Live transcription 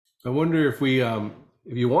I wonder if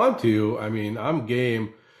you want to, I mean, I'm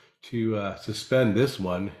game to suspend this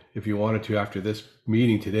one if you wanted to after this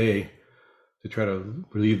meeting today to try to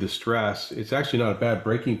relieve the stress. It's actually not a bad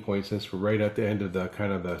breaking point since we're right at the end of the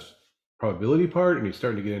kind of the probability part, and he's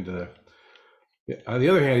starting to get into the. On the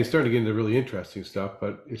other hand, he's starting to get into really interesting stuff,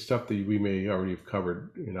 but it's stuff that we may already have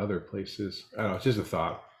covered in other places. I don't know. It's just a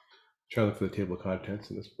thought. I'm trying to look for the table of contents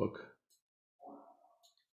in this book.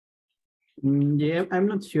 Yeah, I'm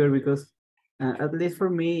not sure because at least for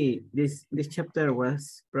me, this chapter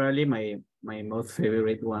was probably my most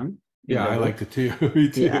favorite one in Yeah, the I book. liked it too. Me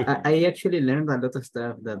Yeah, too. I actually learned a lot of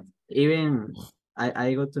stuff that even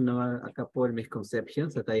I got to know a couple of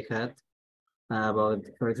misconceptions that I had about,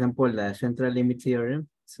 for example, the central limit theorem.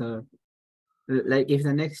 So, like, if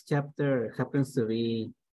the next chapter happens to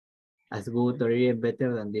be as good or even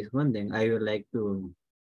better than this one, then I would like to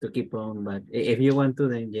keep on. But if you want to,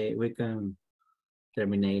 then yeah, we can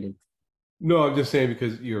terminate it. No, I'm just saying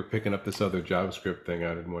because you're picking up this other JavaScript thing,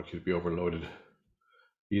 I didn't want you to be overloaded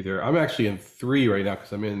either. I'm actually in three right now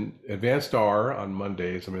because I'm in Advanced R on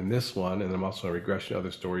Mondays. I'm in this one, and I'm also in Regression Other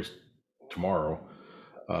Stories tomorrow.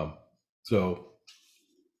 Um, so,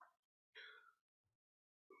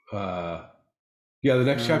 uh, yeah, the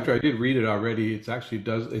next Uh, chapter I did read it already. It's actually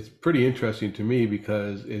does it's pretty interesting to me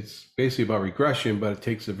because it's basically about regression, but it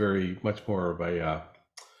takes a very much more of a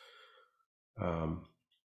um,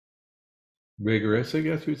 rigorous, I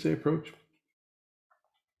guess you would say, approach.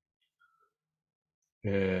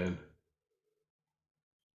 And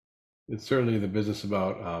it's certainly the business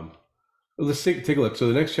about well, let's take a look. So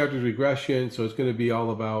the next chapter is regression. So it's going to be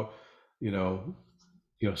all about, you know,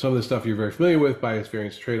 some of the stuff you're very familiar with, bias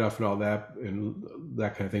variance trade-off and all that and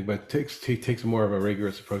that kind of thing. But it takes more of a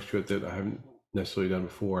rigorous approach to it that I haven't necessarily done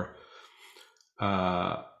before.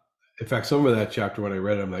 Uh, in fact, some of that chapter when I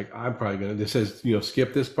read it, I'm like, I'm probably gonna. This says,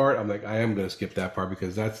 skip this part. I'm like, I am gonna skip that part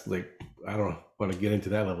because that's like, I don't want to get into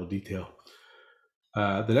that level of detail.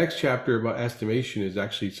 The next chapter about estimation is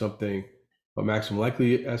actually something about maximum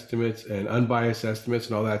likely estimates and unbiased estimates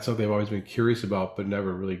and all that. Something I've always been curious about, but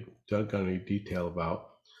never really done any detail about.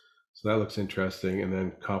 So that looks interesting. And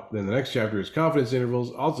then the next chapter is confidence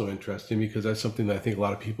intervals, also interesting because that's something that I think a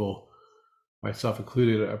lot of people, myself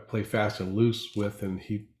included, play fast and loose with, and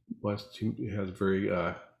he has a very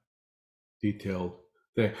detailed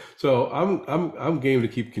thing. So I'm game to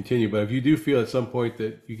keep continue, but if you do feel at some point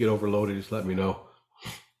that you get overloaded, just let me know.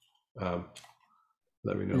 Um,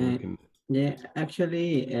 let me know. We uh, can. yeah,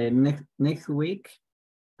 actually, next week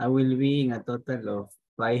I will be in a total of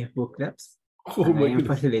 5 book clubs, Oh and my goodness.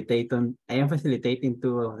 I am facilitating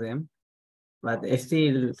 2 of them. But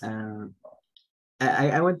still,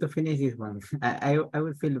 I want to finish this one. I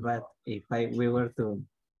would feel bad if we were to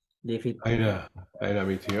leave it. I know. I know.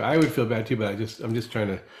 Me too. I would feel bad too, but I'm just trying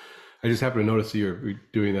to. I just happen to notice that you're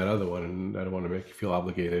doing that other one, and I don't want to make you feel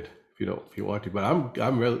obligated if you want to. But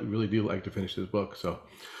I'm really do like to finish this book. So,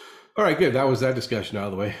 all right, good. That was that discussion out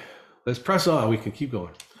of the way. Let's press on. We can keep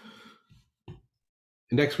going.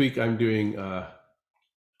 Next week, I'm doing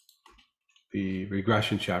the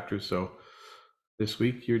regression chapter. So this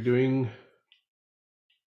week, you're doing.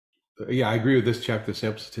 Yeah, I agree with this chapter, the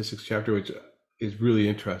sample statistics chapter, which is really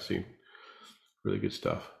interesting. Really good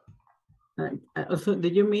stuff. Also,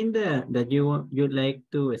 did you mean that you like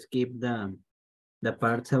to skip the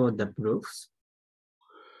parts about the proofs?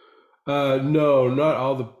 No, not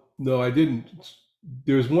all the. No, I didn't.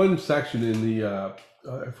 There's one section in the.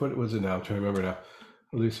 What was it now? I'm trying to remember now.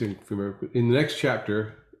 At least if you remember. In the next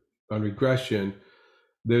chapter on regression,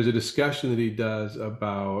 there's a discussion that he does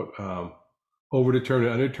about overdetermined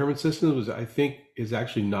and undetermined systems, which I think is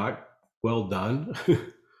actually not well done.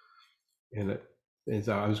 and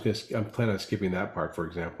so I'm planning on skipping that part, for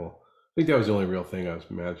example. I think that was the only real thing I was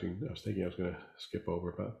imagining. I was thinking I was going to skip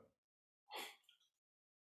over, but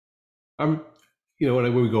I'm,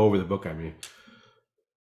 when we go over the book, I mean.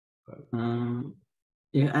 Um,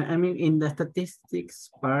 yeah, I mean, in the statistics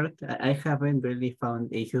part, I haven't really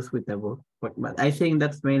found issues with the book, but I think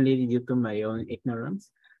that's mainly due to my own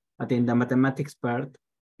ignorance. But in the mathematics part,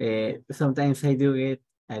 sometimes I do get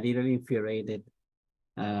a little infuriated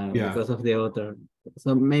Yeah, because of the author.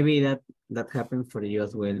 So maybe that happens for you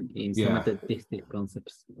as well in some yeah, statistic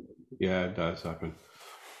concepts. yeah, it does happen.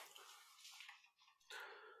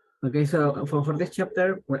 Okay, so for this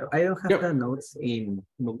chapter, well, I don't have the Yep. notes in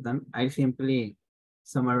Bookdown. I simply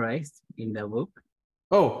summarized in the book.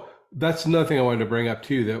 Oh, that's another thing I wanted to bring up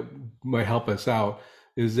too that might help us out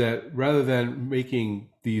is that rather than making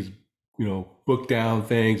these, book down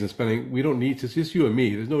things and spending, we don't need to, it's just you and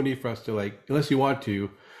me. There's no need for us to, like, unless you want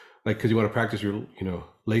to, like, because you want to practice your,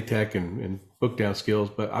 LaTeX and book down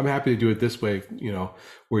skills. But I'm happy to do it this way,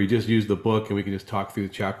 where you just use the book and we can just talk through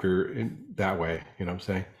the chapter in that way. You know what I'm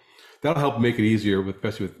saying? That'll help make it easier,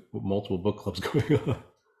 especially with multiple book clubs going on.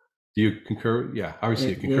 Do you concur? Yeah,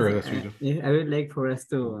 obviously you concur. Yes, That's what you do. yeah, I would like for us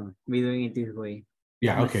to be doing it this way. It's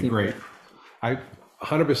Yeah. much Okay. Great. simpler. I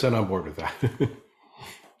 100% on board with that.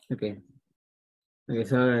 Okay. Okay,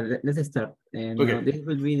 so let's start. And now Okay. this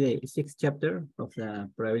will be the 6th chapter of the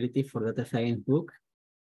probability for data science book.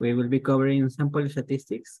 We will be covering sample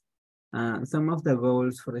statistics. Some of the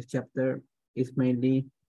goals for this chapter is mainly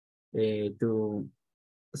to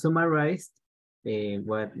summarize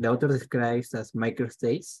what the author describes as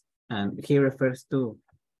microstates, and he refers to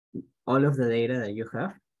all of the data that you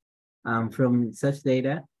have. From such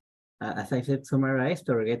data, as I said, summarized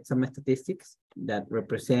or get some statistics that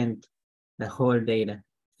represent the whole data,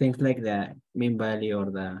 things like the mean value or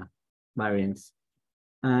the variance.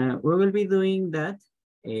 We will be doing that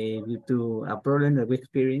due to a problem that we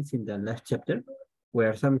experienced in the last chapter,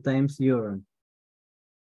 where sometimes your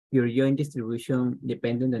joint distribution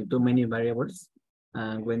dependent on too many variables.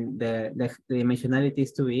 And when the dimensionality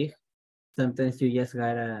is too big, sometimes you just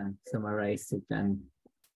gotta summarize it and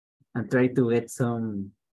try to get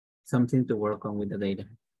something to work on with the data.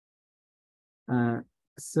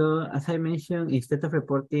 So as I mentioned, instead of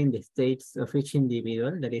reporting the states of each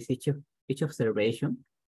individual, that is each observation,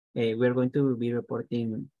 we're going to be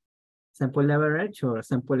reporting sample average or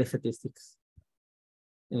sample statistics.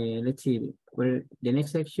 Let's see, where the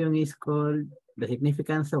next section is called the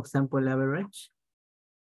significance of sample average.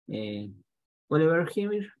 Whatever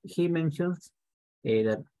he mentions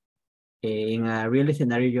that in a real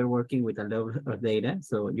scenario, you're working with a lot of data,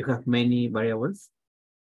 so you have many variables,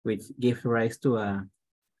 which gives rise to a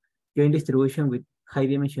joint distribution with high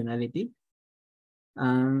dimensionality.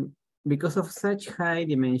 Because of such high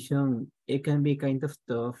dimension, it can be kind of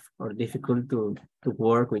tough or difficult to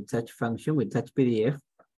work with such function, with such PDF.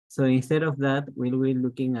 So instead of that, we'll be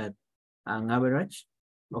looking at an average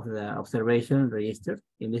of the observation registered,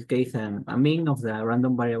 in this case, a mean of the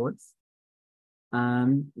random variables.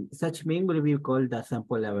 And such mean will be called the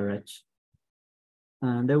sample average.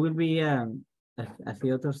 And there will be, as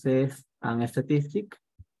the author says, a statistic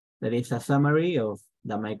that is a summary of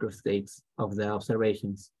the microstates of the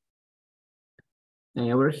observations.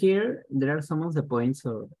 And over here, there are some of the points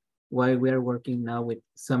of why we are working now with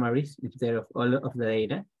summaries instead of all of the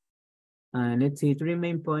data. And let's see, 3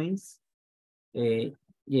 main points. Joint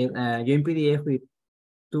PDF with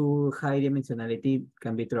too high dimensionality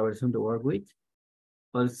can be troublesome to work with.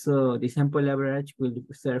 Also, the sample average will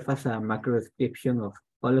serve as a macro description of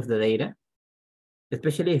all of the data,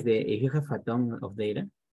 especially if you have a ton of data.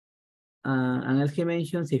 And as he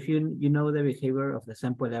mentions, if you know the behavior of the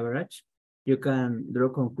sample average, you can draw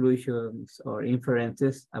conclusions or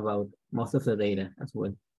inferences about most of the data as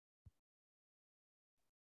well.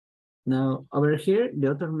 Now, over here, the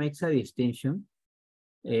author makes a distinction.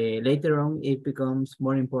 Later on, it becomes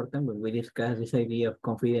more important when we discuss this idea of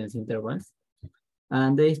confidence intervals.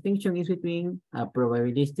 And the distinction is between a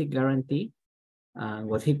probabilistic guarantee and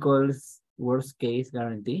what he calls worst case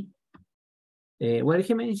guarantee. Where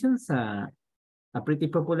he mentions a pretty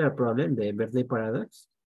popular problem, the birthday paradox.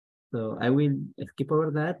 So I will skip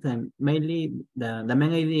over that, and mainly the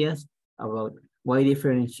main ideas about why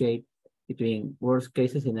differentiate between worst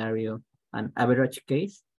case scenario and average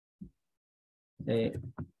case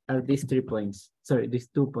are these 3 points. Sorry, these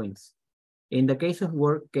 2 points. In the case of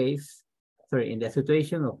in the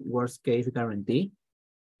situation of worst case guarantee,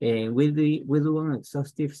 we do an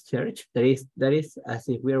exhaustive search. That is as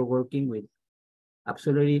if we are working with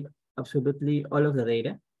absolutely all of the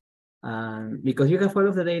data. Because you have all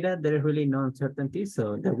of the data, there is really no uncertainty.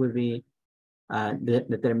 So that will be the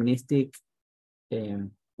deterministic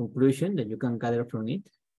conclusion that you can gather from it.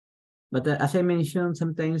 But as I mentioned,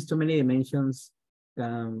 sometimes too many dimensions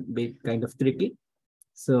can be kind of tricky.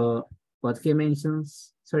 So what he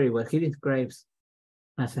describes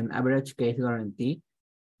as an average case guarantee,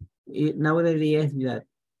 now the idea is that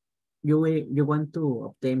you want to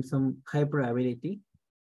obtain some high probability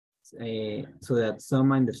so that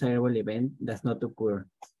some undesirable event does not occur.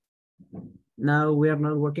 Now we are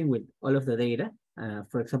not working with all of the data.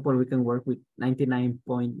 For example, we can work with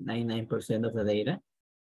 99.99% of the data.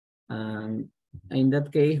 In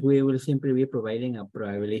that case, we will simply be providing a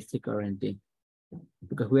probabilistic guarantee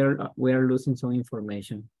because we are losing some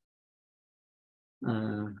information.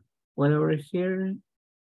 Well, over here,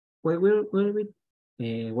 we'll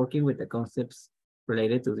be working with the concepts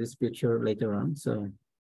related to this picture later on. So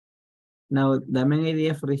now the main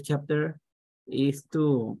idea for this chapter is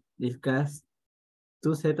to discuss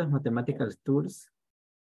two sets of mathematical tools,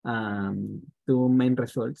 two main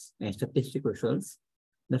results, statistic results.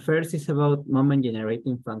 The first is about moment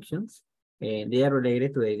generating functions. They are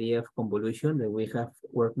related to the idea of convolution that we have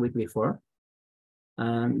worked with before.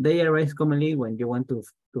 They arise commonly when you want to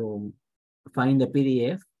find the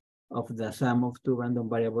PDF of the sum of two random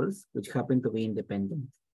variables which happen to be independent.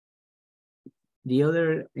 The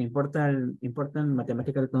other important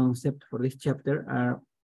mathematical concept for this chapter are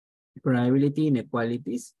probability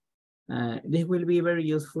inequalities. This will be very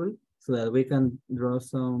useful so that we can draw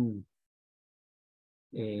some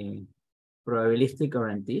probabilistic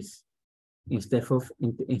guarantees instead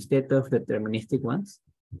of deterministic ones.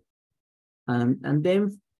 And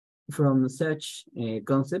then from such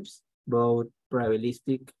concepts, both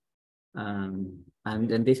probabilistic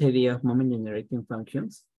and this idea of moment generating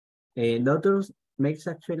functions, the author makes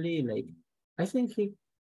actually, like, I think he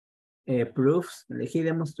proves, like, he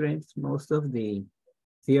demonstrates most of the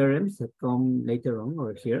theorems that come later on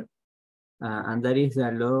over here. And that is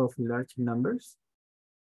the law of large numbers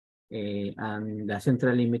and the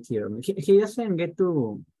central limit theorem. He doesn't get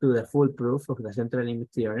to the full proof of the central limit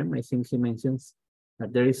theorem. I think he mentions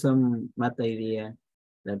that there is some math idea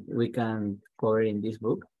that we can cover in this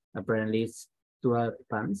book. Apparently it's too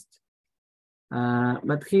advanced.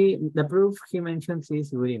 But the proof he mentions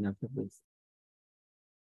is good enough at least.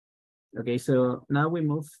 Okay, so now we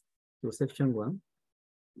move to section 1.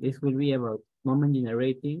 This will be about moment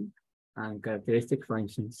generating and characteristic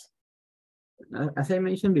functions. As I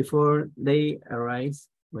mentioned before, they arise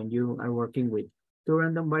when you are working with two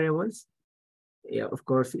random variables. Yeah, of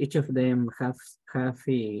course, each of them have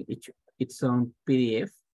its own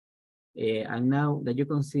PDF. And now that you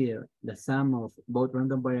consider the sum of both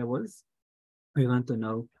random variables, we want to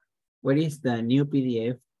know what is the new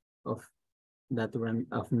PDF of that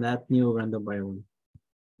new random variable.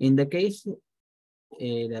 In the case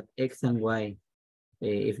that x and y,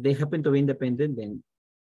 if they happen to be independent, then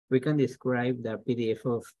we can describe the PDF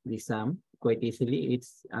of the sum quite easily.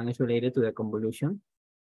 It's unrelated to the convolution.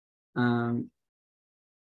 Well,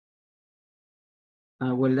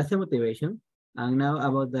 that's the motivation. And now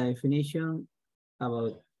about the definition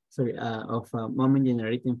of a moment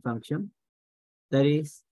generating function. That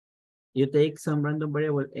is, you take some random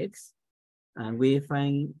variable x, and we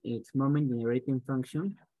define its moment generating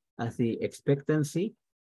function as the expectancy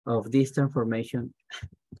of this transformation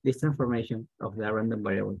of the random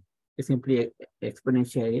variable. You simply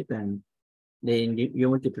exponentiate it, and then you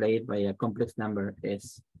multiply it by a complex number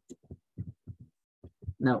s.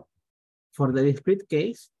 Now, for the discrete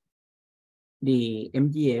case, the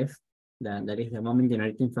MGF, that is the moment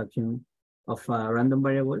generating function of a random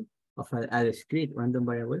variable, of a discrete random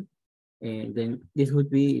variable, and then this would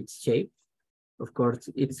be its shape. Of course,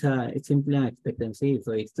 it's simply an expectancy,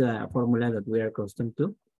 so it's the formula that we are accustomed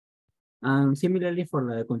to. And similarly for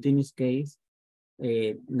the continuous case,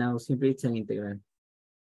 now simply it's an integral.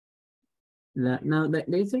 Now the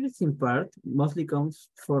interesting part mostly comes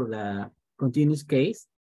for the continuous case,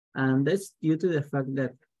 and that's due to the fact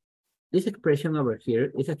that this expression over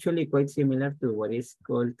here is actually quite similar to what is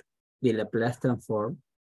called the Laplace transform.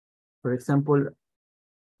 For example,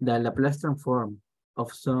 the Laplace transform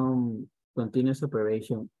of some continuous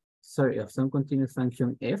function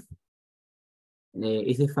f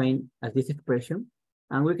is defined as this expression.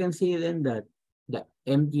 And we can see then that the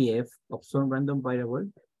MGF of some random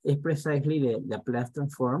variable is precisely the Laplace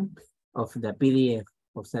transform of the PDF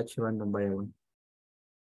of such random variable.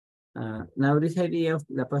 Now this idea of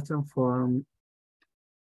Laplace transform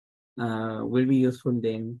will be useful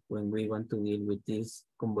then when we want to deal with this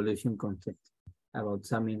convolution concept about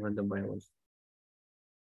summing random variables.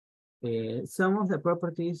 Some of the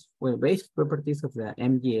properties, well, basic properties of the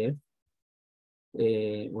MGF,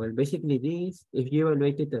 well, basically this, if you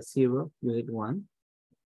evaluate it at 0, you get 1.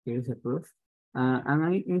 Here's a proof. And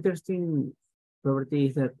an interesting property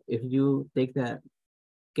is that if you take the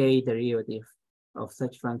k derivative of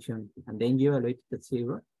such function and then you evaluate it at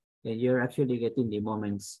 0, then you're actually getting the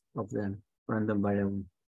moments of the random variable.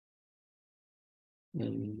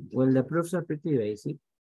 Well, the proofs are pretty basic.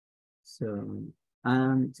 So,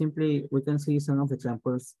 simply we can see some of the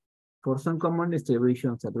examples for some common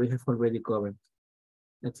distributions that we have already covered.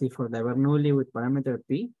 Let's see, for the Bernoulli with parameter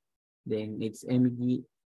p, then its MGF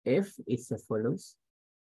is as follows.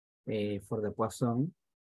 For the Poisson,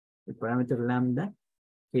 the parameter lambda,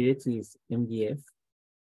 here it is MGF.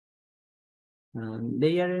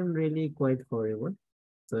 They aren't really quite horrible,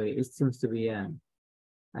 so it seems to be a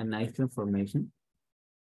nice transformation.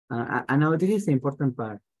 And now this is the important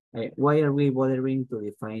part. Why are we bothering to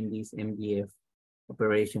define this MGF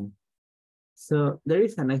operation? So there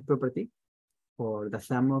is a nice property for the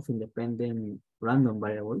sum of independent random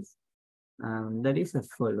variables. That is as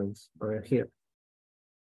follows over here.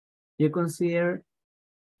 You consider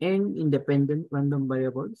n independent random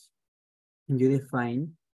variables, and you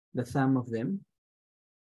define the sum of them,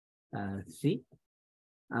 C.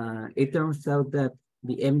 It turns out that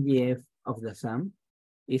the MGF of the sum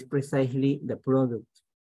is precisely the product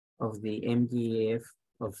of the MGF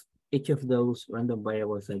of each of those random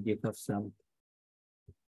variables that you have summed.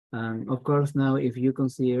 Of course, now if you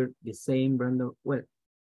consider the same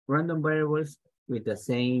random variables with the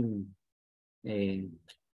same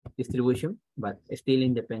distribution, but still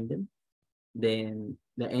independent, then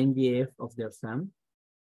the MGF of their sum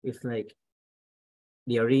is like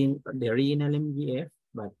the original MGF,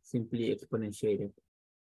 but simply exponentiated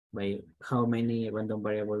by how many random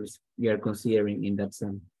variables you are considering in that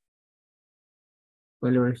sum.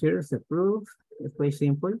 Well, over here is the proof. It's quite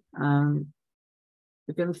simple.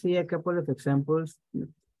 You can see a couple of examples.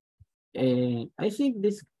 I think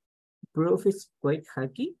this proof is quite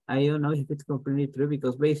hacky. I don't know if it's completely true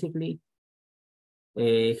because basically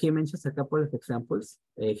he mentions a couple of examples.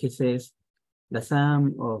 He says the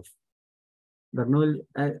sum of Bernoulli,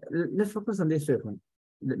 let's focus on this first one.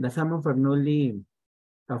 The sum of Bernoulli,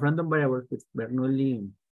 of random variables with Bernoulli,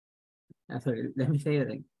 sorry, let me say it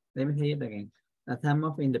again. The sum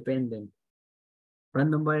of independent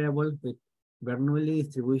random variables with Bernoulli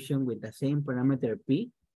distribution with the same parameter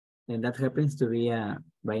P, and that happens to be a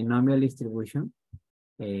binomial distribution.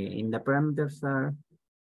 And the parameters are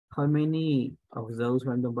how many of those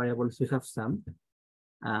random variables you have summed,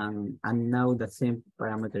 and now the same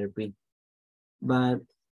parameter P. But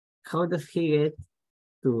how does he get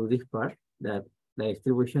to this part that the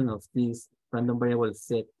distribution of this random variable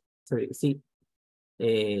set, sorry, C,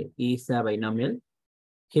 is a binomial?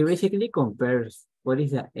 He basically compares what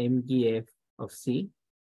is the MGF of C.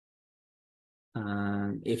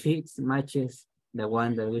 If it matches the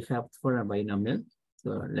one that we have for a binomial,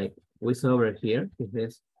 so like we saw over here, it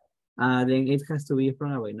says, then it has to be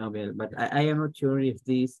from a binomial. But I am not sure if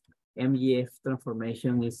this MGF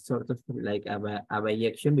transformation is sort of like a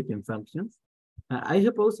bijection between functions. I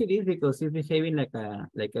suppose it is because it's behaving like a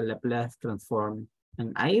Laplace transform,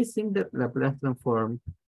 and I think that Laplace transform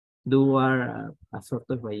do are a sort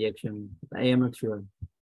of bijection. I am not sure.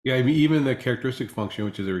 Yeah, I mean, even the characteristic function,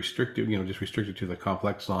 which is a restricted, just restricted to the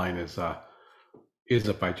complex line, is a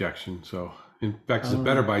bijection. So in fact, it's a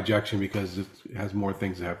better bijection because it has more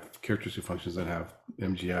things that have characteristic functions that have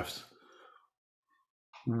MGFs.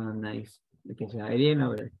 Nice. Okay, so I didn't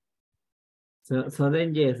know that. So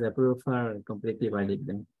then yes, the proofs are completely valid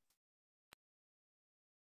then.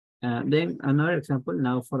 Then another example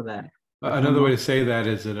now for that. Another way to say that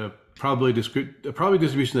is that a probability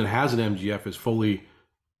distribution that has an MGF is fully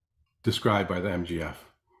described by the MGF,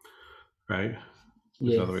 right?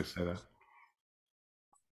 There's another way to say that.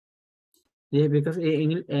 Yeah, because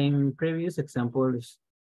in previous examples,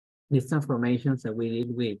 these transformations that we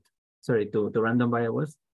did with, to random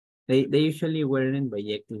variables, they usually weren't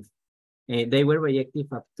bijective. They were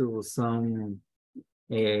bijective up to some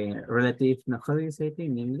relative, how do you say it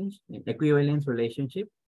in English? Equivalence relationship.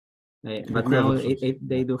 But now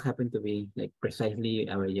they do happen to be like precisely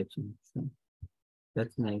a bijection. So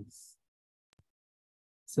that's nice.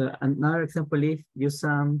 So another example is you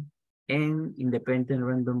sum n independent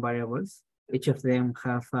random variables. Each of them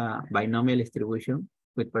have a binomial distribution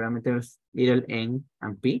with parameters little n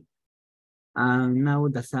and p. And now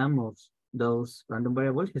the sum of those random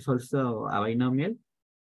variables is also a binomial.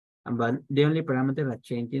 But the only parameter that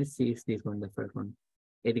changes is this one, the first one.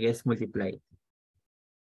 It gets multiplied.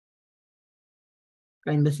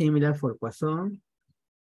 Kind of similar for Poisson.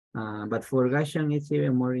 But for Gaussian, it's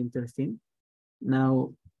even more interesting.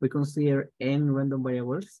 Now we consider n random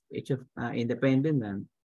variables, each of independent, and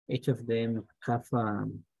each of them have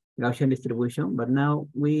Gaussian distribution. But now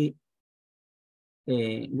we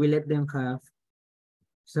let them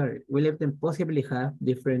possibly have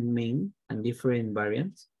different mean and different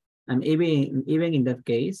variance. And even in that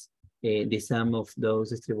case, the sum of those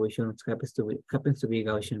distributions happens to be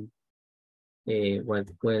Gaussian.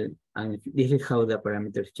 And this is how the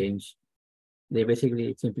parameters change. They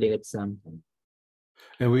basically simply get summed.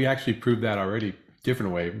 And we actually proved that already,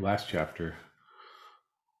 different way, last chapter.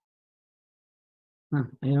 I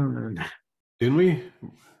don't remember. Didn't we?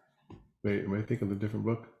 Wait, am I thinking of a different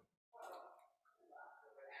book?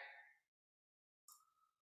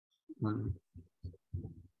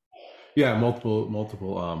 Yeah, multiple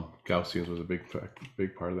Gaussians was a big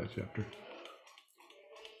part of that chapter.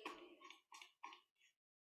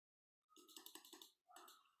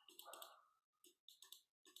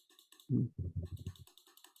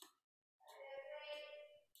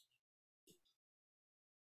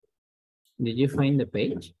 Did you find the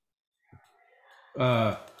page?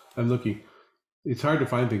 I'm looking. It's hard to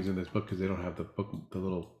find things in this book because they don't have the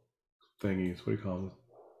little thingies. What do you call them?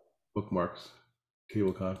 Bookmarks, table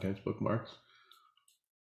of contents bookmarks.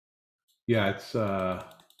 Yeah, it's.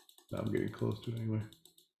 I'm getting close to it anyway.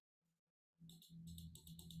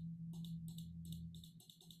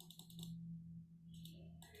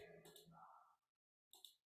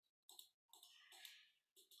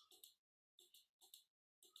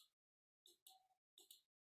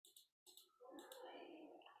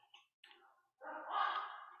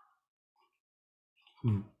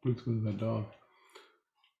 Looks like that dog.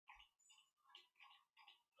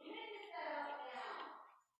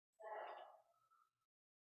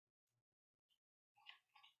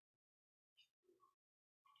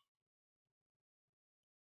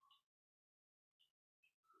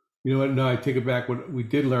 You know what? No, I take it back. What we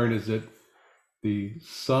did learn is that the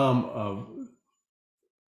sum of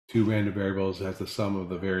two random variables has the sum of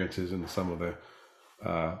the variances and the sum of the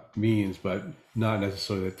means, but not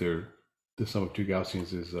necessarily that they're the sum of two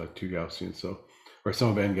Gaussians is two Gaussians. So, or sum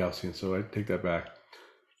of n Gaussians. So I take that back.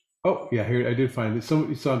 Oh yeah, here I did find it.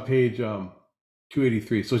 It's on page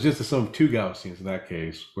 283. So it's just the sum of two Gaussians in that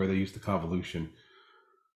case, where they use the convolution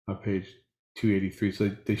on page 283. So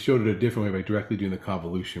they showed it a different way by directly doing the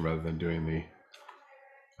convolution rather than doing the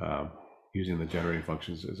using the generating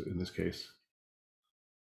functions in this case.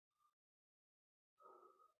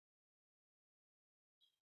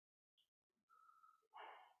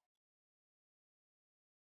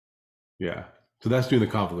 Yeah, so that's doing the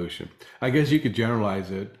convolution. I guess you could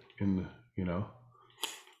generalize it in,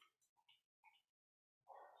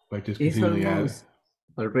 by just It's continually add. almost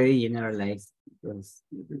already generalized because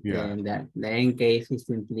Yeah, the n case is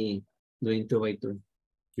simply doing 2 by 2.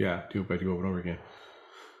 yeah, do it by 2 over and over again.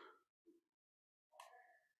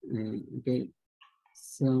 Okay,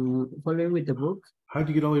 so following with the book. How'd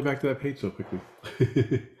you get all the way back to that page so quickly?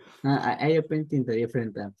 I opened into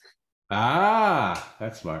different tab. Ah,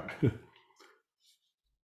 that's smart.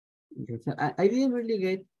 Okay, so I didn't really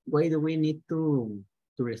get why do we need to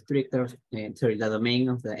restrict our the domain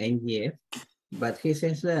of the NGF, but he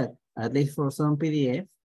says that at least for some PDF,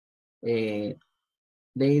 they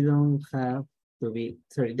don't have to be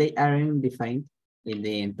they aren't defined in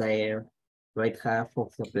the entire right half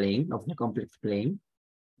of the plane of the complex plane.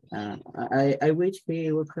 I wish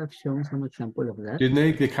he would have shown some example of that. Didn't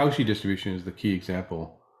they? The Cauchy distribution is the key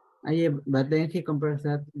example. Yeah, but then he compares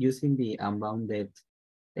that using the unbounded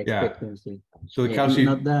expectancy. Yeah. So the Cauchy,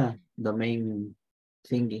 not the domain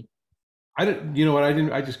thingy. I didn't. You know what? I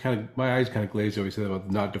didn't. I just kind of my eyes kind of glazed over. He said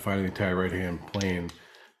about not defining the entire right-hand plane.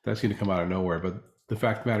 That seemed to come out of nowhere. But the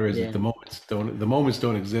fact of the matter is that the moments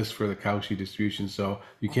don't exist for the Cauchy distribution. So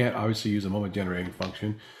you can't obviously use a moment generating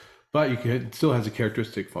function, but you can. It still has a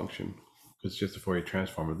characteristic function. It's just a Fourier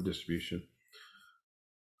transform of the distribution.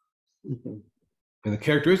 Okay. And the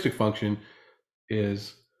characteristic function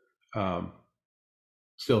is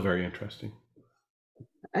still very interesting.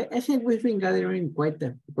 I think we've been gathering quite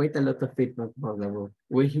a lot of feedback about the book.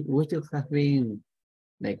 We should have been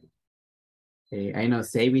like I know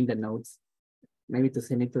saving the notes, maybe to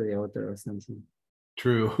send it to the author or something.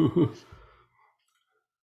 True.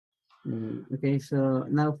 Okay, so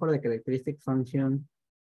now for the characteristic function,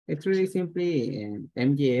 it's really simply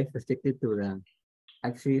MGF restricted to the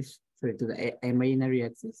axis, sorry, to the imaginary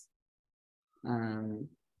axis.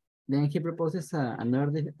 Then he proposes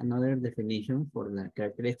another definition for the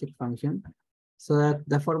characteristic function so that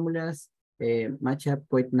the formulas match up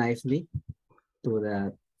quite nicely to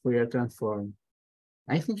the Fourier transform.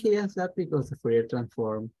 I think he does that because the Fourier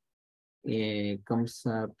transform comes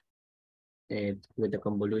up with the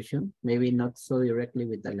convolution, maybe not so directly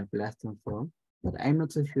with the Laplace transform, but I'm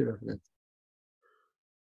not so sure of that.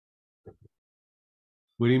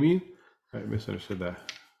 What do you mean? I misunderstood that.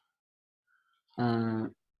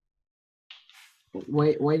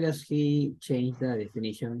 Why does he change the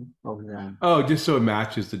definition of the? Oh, just so it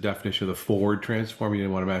matches the definition of the forward transform. You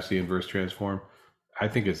didn't want to match the inverse transform. I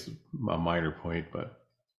think it's a minor point, but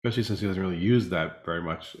especially since he doesn't really use that very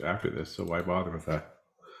much after this, so why bother with that?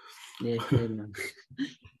 Yeah,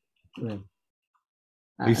 well,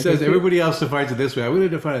 he says everybody else defines it this way. I would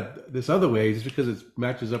have defined it this other way just because it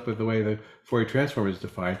matches up with the way the Fourier transform is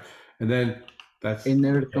defined. And then that's it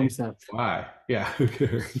never comes up. Why? Yeah, who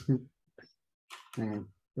cares?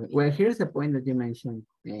 Well, here's the point that you mentioned.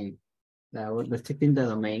 Restricting the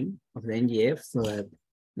domain of the NGF so that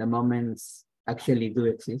the moments actually do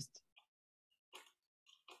exist.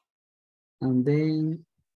 And then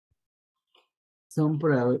some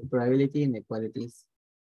probability inequalities.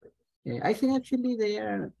 I think actually they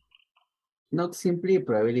are not simply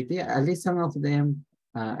probability, at least some of them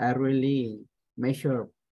are really measure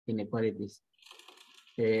inequalities.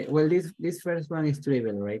 Well, this first one is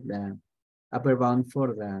trivial, right? The upper bound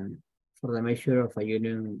for the measure of a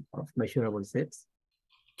union of measurable sets.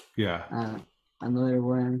 Yeah. Another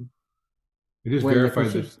one. I just Well, the verified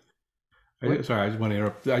that. precision. What? Sorry, I just want to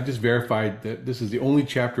interrupt. I just verified that this is the only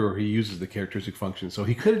chapter where he uses the characteristic function. So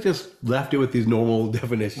he could have just left it with these normal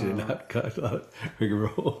definition, not cut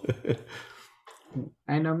rigmarole.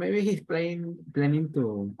 I know maybe he's planning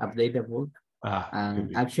to update the book Could and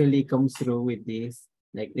be. actually comes through with these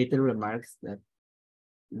like little remarks that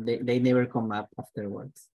they never come up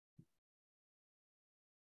afterwards.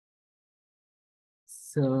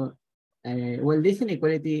 So, well, this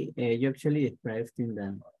inequality you actually described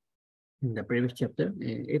in the previous chapter.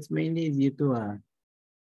 It's mainly due to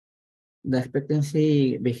the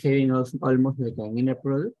expectancy behaving almost like an inner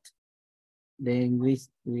product. Then we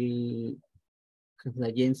have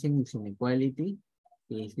the Jensen inequality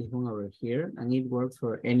is this one over here, and it works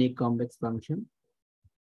for any convex function.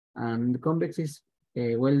 And the convex is,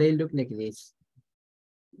 well, they look like this.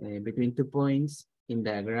 Between 2 points in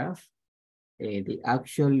the graph, the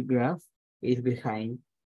actual graph is behind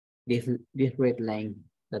this red line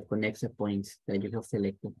that connects the points that you have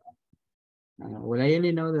selected. Well, I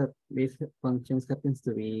only know that this functions happens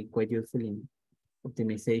to be quite useful in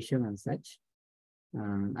optimization and such.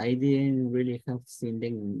 I didn't really have seen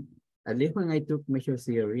them, at least when I took measure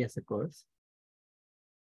theory as a course.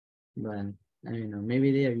 But I don't know,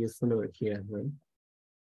 maybe they are useful over here as well.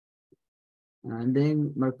 And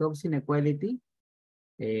then Markov's inequality.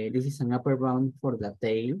 This is an upper bound for the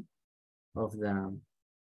tail of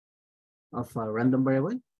a random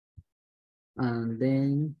variable. And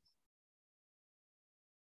then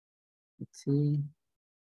let's see.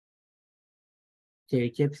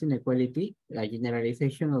 Cherichev's inequality, a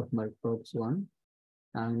generalization of Markov's one.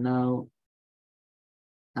 And now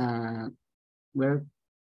we're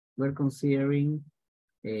considering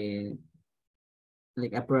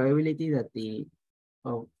like a probability that the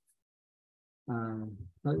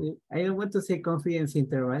I don't want to say confidence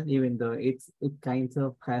interval, even though it kind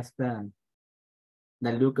of has the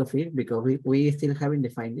look of it because we still haven't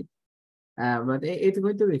defined it. But it's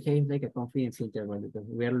going to behave like a confidence interval because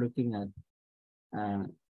we are looking at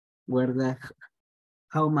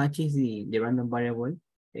how much is the random variable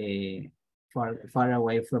far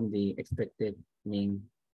away from the expected mean.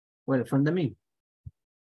 Well, from the mean.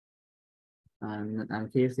 And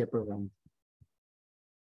here's the program.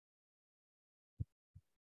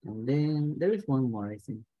 And then there is one more, I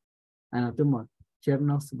think. Two more.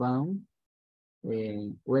 Chernow's bound.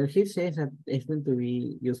 Well, he says that it's going to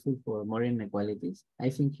be useful for more inequalities. I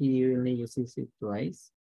think he only uses it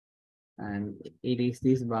twice. And it is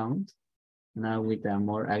this bound, now with a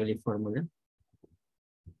more ugly formula.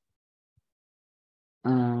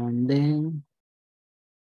 And then,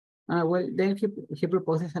 well, then he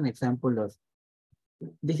proposes an example of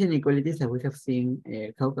these inequalities that we have seen.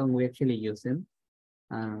 How can we actually use them?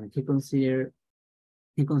 He considers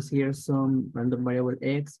some random variable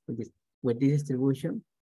x with this distribution,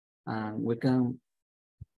 and we can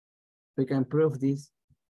prove this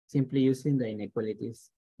simply using the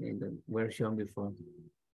inequalities that were shown before.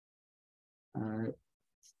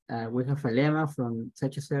 We have a lemma from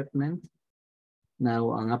such a segment.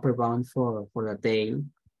 Now an upper bound for the tail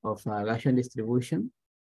of a Gaussian distribution.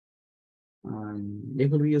 This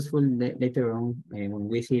will be useful later on when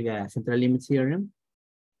we see the central limit theorem.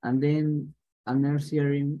 And then another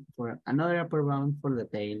theorem for another upper bound for the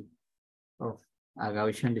tail of a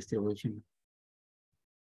Gaussian distribution.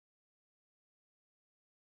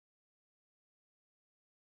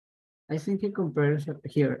 I think it compares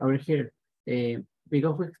over here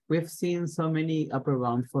because we've seen so many upper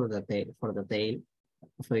bounds for the tail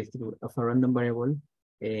of a random variable.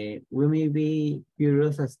 We may be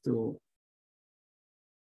curious as to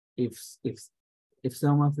if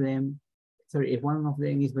some of them, if one of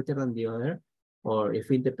them is better than the other, or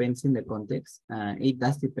if it depends in the context. It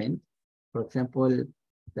does depend. For example,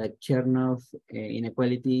 the Chernoff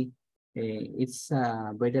inequality, it's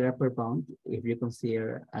a better upper bound if you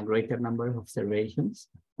consider a greater number of observations.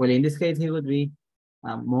 Well, in this case, it would be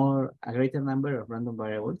a greater number of random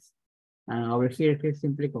variables. And over here, we're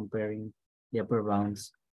simply comparing the upper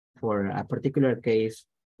bounds for a particular case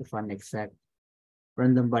of an exact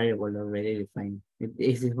random variable already defined. It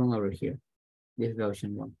is this one over here, this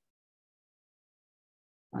Gaussian one.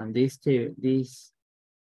 And this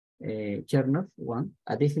Chernoff one,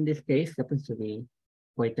 this in this case happens to be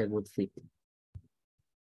quite a good fit.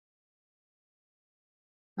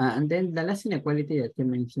 And then the last inequality that he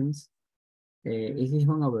mentions is this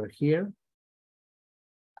one over here.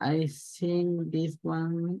 I think this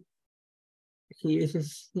one, he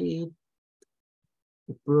uses it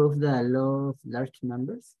to prove the law of large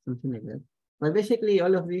numbers, something like that. But basically,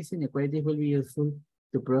 all of these inequalities will be useful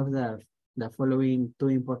to prove the following two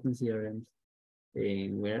important theorems,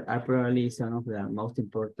 where are probably some of the most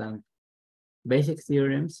important basic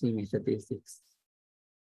theorems in statistics.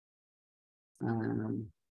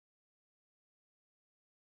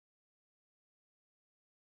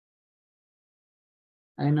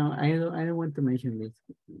 I know I don't want to mention this.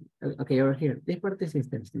 Okay, over here, this part is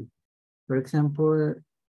interesting. For example,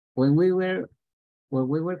 when we were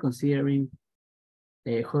considering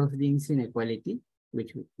Hofding's inequality,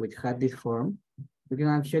 which had this form, we can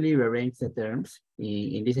actually rearrange the terms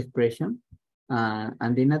in this expression,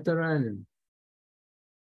 and the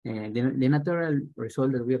natural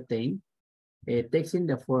result that we obtain takes in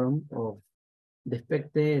the form of the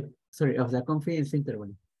expected, of the confidence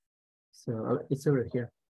interval. So it's over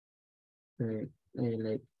here.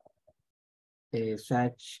 Like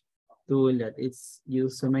such tool that it's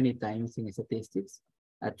used so many times in statistics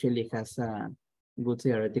actually has a good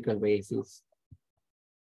theoretical basis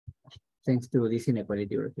thanks to this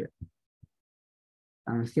inequality over here.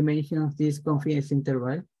 He mentions this confidence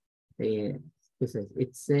interval. It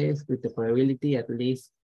says with the probability at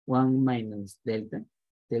least 1 minus delta,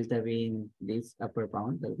 delta being this upper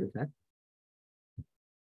bound that we have.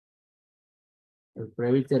 The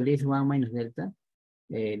probability at least 1 minus delta,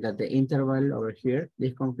 that the interval over here,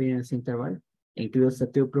 this confidence interval, includes a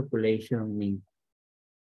two population mean.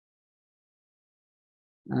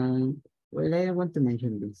 Well, I want to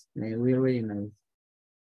mention this. We already know.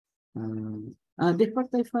 This part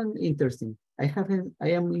I found interesting. I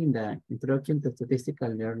am in the Introduction to Statistical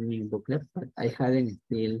Learning booklet, but I hadn't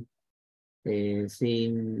still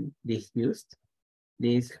seen this used.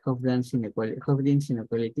 This Hofding's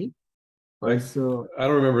inequality. Also, I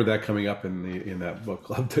don't remember that coming up in that book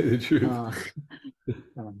club, to tell you the truth.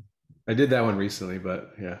 I did that one recently,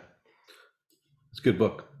 but yeah, it's a good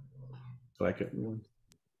book. I like it.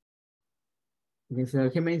 Okay, so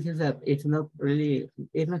he mentions that it's not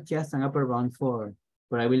just an upper bound for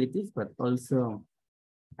probabilities, but also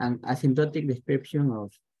an asymptotic description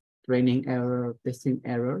of training error, testing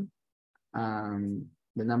error, the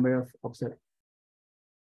number of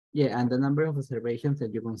and the number of observations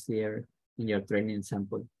that you consider in your training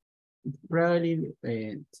sample. Probably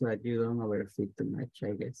so that you don't overfit too much,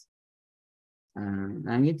 I guess.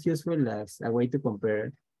 And it's useful as a way to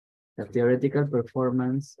compare the theoretical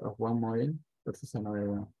performance of one model versus another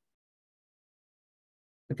one.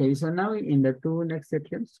 Okay, so now in the two next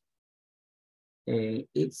sections,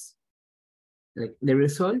 it's like the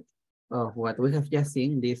result of what we have just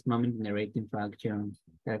seen, this moment generating function,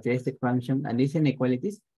 characteristic function, and these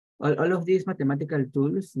inequalities. All of these mathematical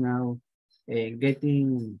tools now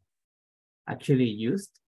getting actually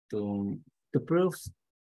used to prove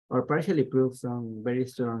or partially prove some very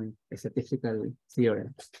strong statistical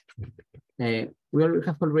theorems. We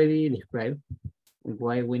have already described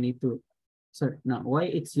why we need to, why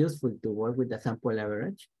it's useful to work with the sample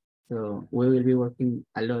average. So we will be working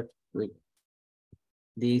a lot with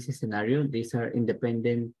this scenario. These are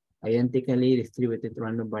independent, identically distributed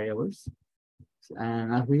random variables.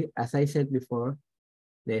 And as I said before,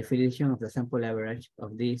 the definition of the sample average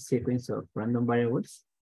of this sequence of random variables,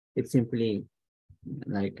 it's simply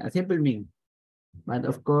like a simple mean. But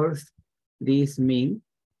of course, this mean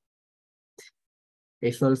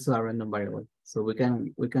is also a random variable. So we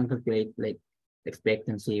can calculate like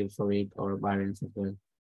expectancy for it or variance as well.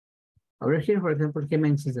 Over here, for example, he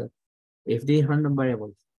mentions that if these random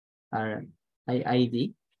variables are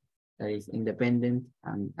IID, that is independent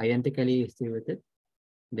and identically distributed,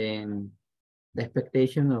 then the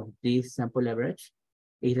expectation of this sample average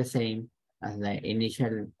is the same as the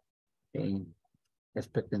initial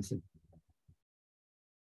expectancy.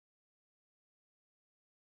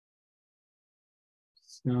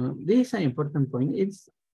 So this is an important point. It's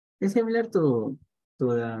similar to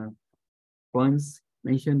the points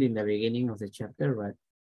mentioned in the beginning of the chapter, but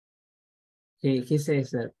he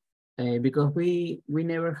says that because we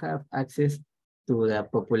never have access to the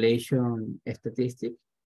population statistic.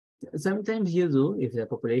 Sometimes you do if the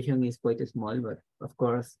population is quite small, but of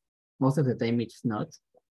course, most of the time it's not.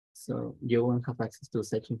 So you won't have access to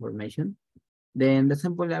such information. Then the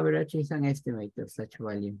sample average is an estimate of such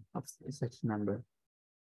value, of such number.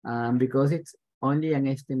 Because it's only an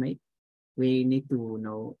estimate, we need to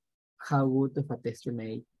know how good of a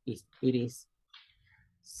estimate it is.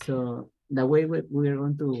 So the way we're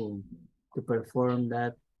going to perform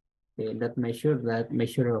that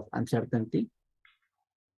measure of uncertainty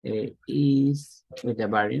is with the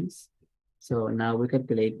variance. So now we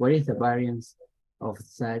calculate what is the variance of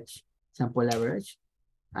such sample average.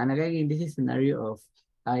 And again, in this scenario of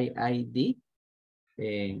IID,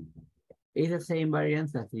 it's the same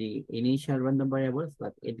variance as the initial random variables,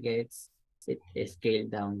 but it gets scaled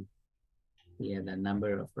down via the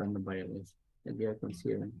number of random variables that we are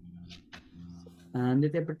considering. And the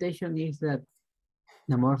interpretation is that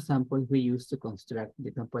the more samples we use to construct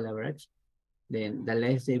the sample average, then the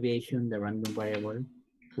less deviation the random variable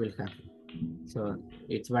will have. So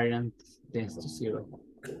its variance tends to 0.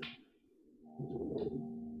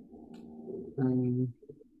 And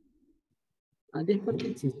this part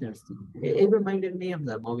is interesting. It reminded me of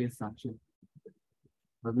the Mobius function,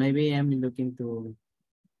 but maybe I'm looking too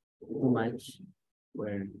much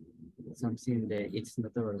where something that it's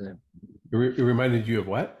not over there. It reminded you of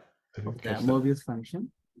what? Of the Mobius function.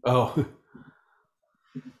 Oh.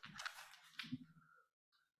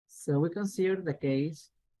 So we consider the case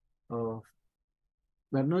of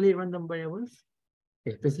Bernoulli random variables,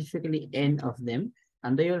 specifically n of them,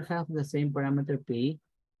 and they all have the same parameter p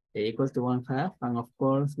equals to 1/2, and of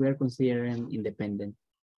course we are considering independent.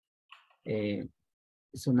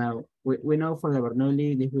 So now we know for the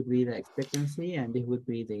Bernoulli this would be the expectancy and this would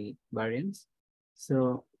be the variance.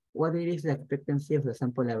 So what is the expectancy of the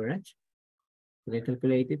sample average? We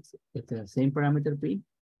calculate it with the same parameter p,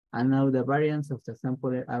 and now the variance of the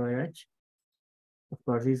sample average, of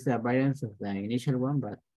course, is the variance of the initial one,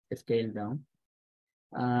 but scaled down.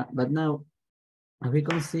 But now, if we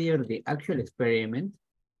consider the actual experiment,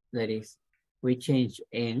 that is, we change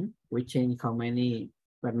n, we change how many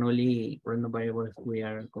Bernoulli random variables we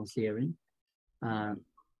are considering.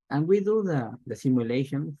 And we do the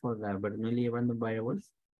simulation for the Bernoulli random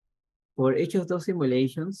variables. For each of those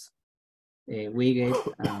simulations, we get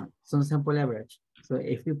some sample average. So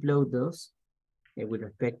if you plot those with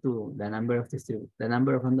respect to the number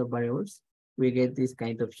of random variables, we get this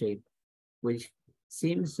kind of shape, which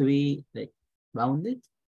seems to be like bounded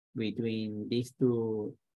between these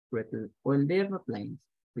two red, well, they're not lines,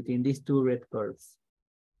 between these two red curves.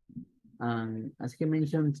 And as he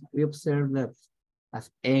mentioned, we observe that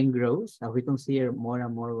as n grows, as we consider more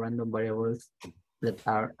and more random variables that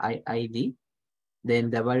are IID,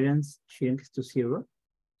 then the variance shrinks to 0,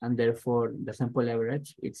 and therefore the sample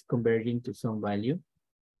average is converging to some value,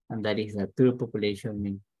 and that is the true population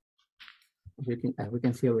mean. As we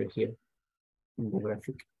can see over here in the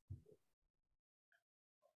graphic.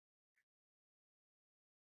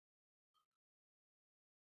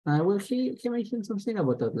 Well, he mentioned something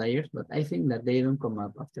about outliers, but I think that they don't come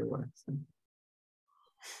up afterwards.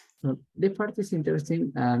 So this part is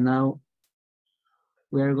interesting. Now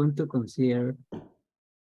we are going to consider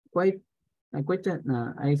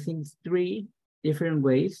I think 3 different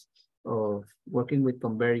ways of working with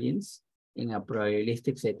convergence in a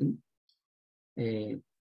probabilistic setting.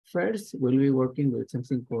 First, we'll be working with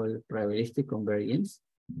something called probabilistic convergence,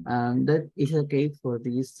 and that is the case for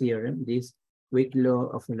this theorem, this weak law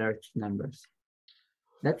of large numbers.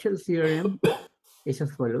 The actual theorem is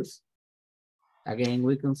as follows. Again,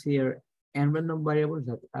 we consider n random variables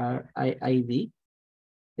that are IID.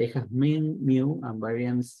 They have mean, mu, and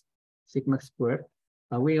variance sigma squared.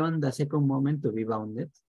 But we want the second moment to be bounded.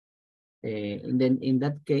 And then in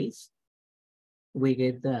that case, we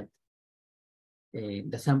get that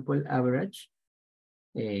the sample average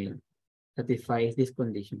satisfies this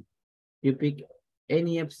condition. You pick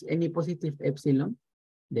any positive epsilon,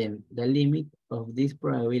 then the limit of this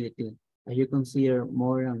probability, as you consider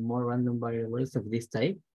more and more random variables of this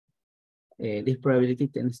type, this probability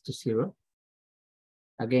tends to 0.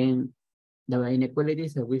 Again, the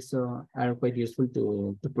inequalities that we saw are quite useful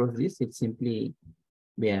to prove this. It's simply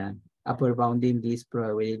via upper bounding this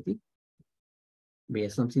probability via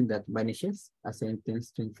something that vanishes as n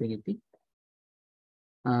tends to infinity.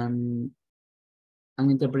 And an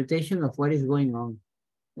interpretation of what is going on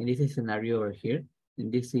in this scenario over here, in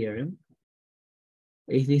this theorem,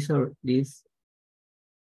 is this or this.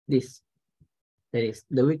 That is,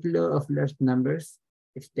 the weak law of large numbers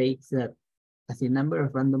states that as the number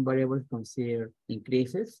of random variables considered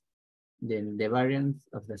increases, then the variance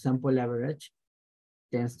of the sample average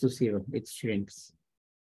tends to 0, it shrinks.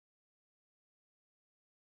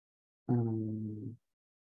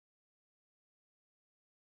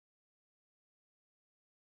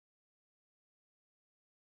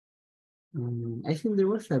 I think there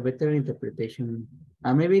was a better interpretation.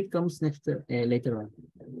 Maybe it comes next later on.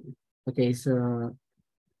 Okay, so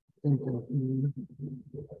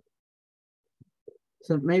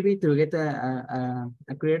maybe to get a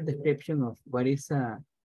clear description of what is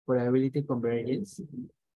probability convergence.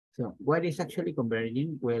 So what is actually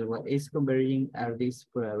converging? Well, what is converging are these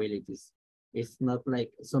probabilities. It's not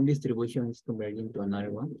like some distribution is converging to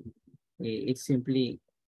another one. It's simply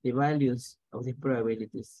the values of the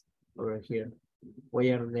probabilities over here,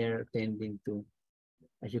 where they're tending to,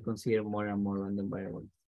 as you consider more and more random variables.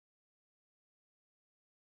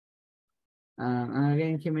 And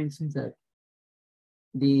again, he mentions that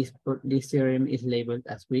this theorem is labeled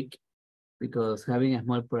as weak because having a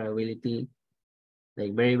small probability,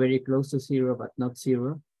 like very, very close to zero, but not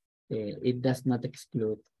zero, it does not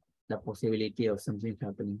exclude the possibility of something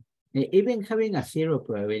happening. Even having a zero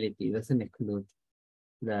probability doesn't exclude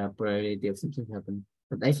the probability of something happening.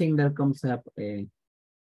 But I think that comes up like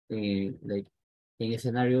in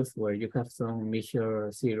scenarios where you have some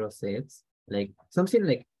measure zero sets, like something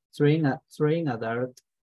like throwing a dart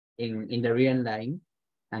in the real line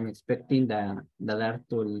and expecting the dart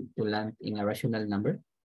to land in a rational number.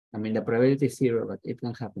 I mean, the probability is zero, but it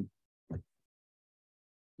can happen.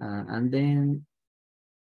 And then,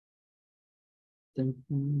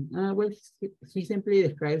 well, he simply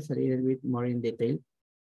describes a little bit more in detail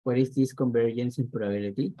what is this convergence in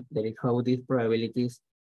probability, that is how these probabilities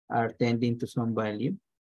are tending to some value.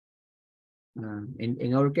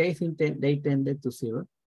 In our case, they tended to zero,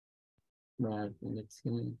 but let's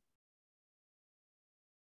see.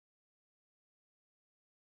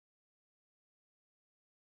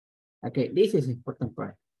 Okay, this is important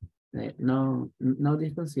part. No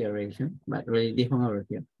disconsideration, but really this one over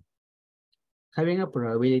here. Having a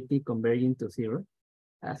probability converging to zero,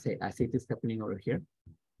 as it is happening over here.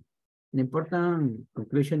 An important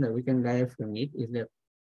conclusion that we can gather from it is that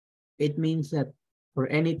it means that for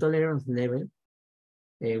any tolerance level,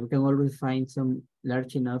 we can always find some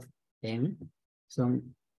large enough n, some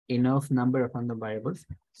enough number of random variables,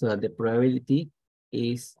 so that the probability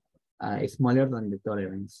is smaller than the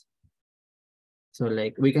tolerance. So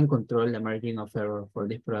like we can control the margin of error for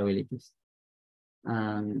these probabilities.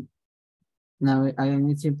 Now I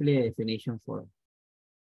need simply a definition for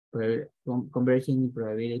converging in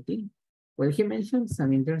probability. Well, he mentions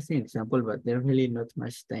an interesting example, but there's really not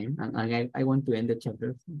much time, and I want to end the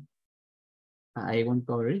chapter. I won't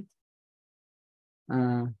cover it.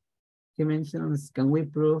 He mentions, can we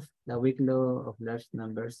prove the weak law of large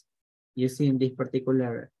numbers using this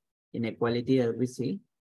particular inequality that we see?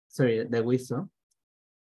 Sorry, that we saw.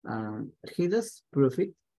 He does prove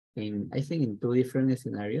it in, I think, in two different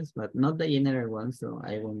scenarios, but not the general one, so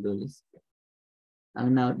I won't do this.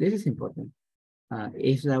 And now this is important.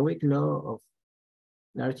 Is the weak law of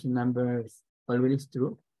large numbers always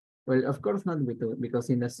true? Well, of course not, because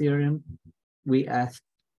in the theorem, we ask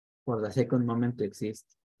for the second moment to exist.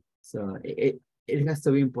 So it has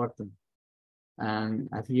to be important. And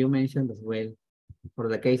as you mentioned as well, for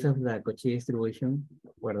the case of the Cauchy distribution,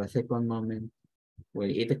 where the second moment, well,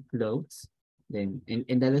 it explodes, then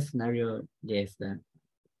in that scenario, yes, the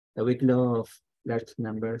weak law of large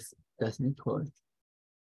numbers doesn't hold.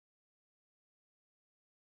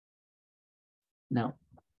 Now,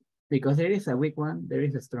 because there is a weak one, there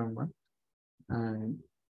is a strong one. And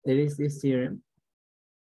there is this theorem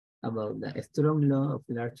about the strong law of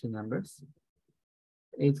large numbers.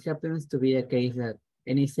 It happens to be a case that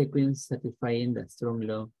any sequence satisfying the strong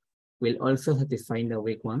law will also satisfy the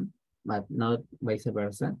weak one, but not vice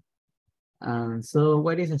versa. So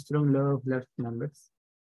what is a strong law of large numbers?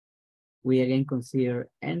 We again consider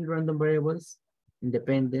n random variables,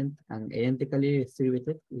 independent and identically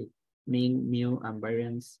distributed with mean, mu, and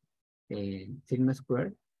variance sigma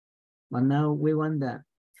squared. But now we want the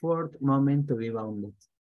fourth moment to be bounded.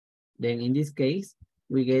 Then in this case,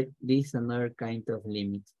 we get this another kind of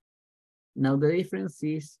limit. Now the difference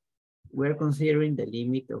is we're considering the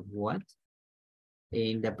limit of what?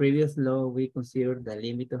 In the previous law, we considered the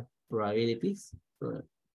limit of probabilities.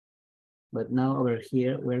 But now over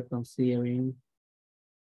here, we're considering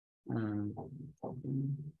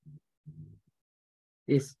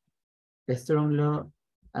this. The strong law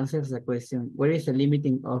answers the question, what is the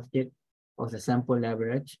limiting object of the sample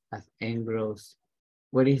average as n grows?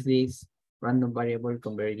 What is this random variable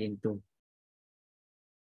converging to?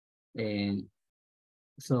 And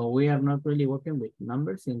so we are not really working with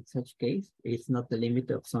numbers in such case. It's not the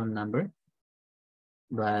limit of some number,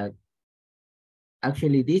 but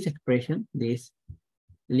actually this expression, this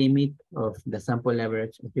limit of the sample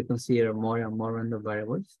average, if you consider more and more random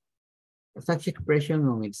variables, such expression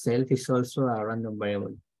on itself is also a random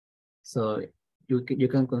variable. So you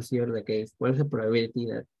can consider the case, what is the probability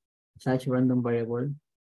that such random variable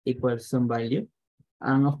equals some value?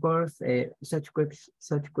 And of course, such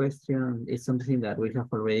question is something that we have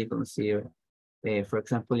already considered, for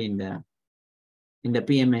example, in the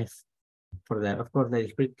PMF, for the, of course, the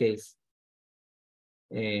discrete case,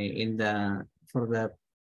 for the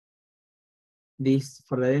this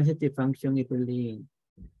for the density function, it really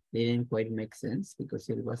didn't quite make sense because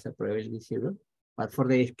it was a probability 0, but for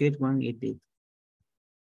the discrete one, it did.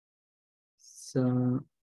 So,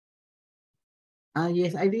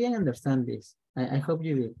 yes, I didn't understand this. I hope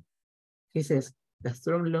you did. He says, the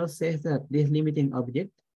strong law says that this limiting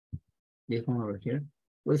object, this one over here,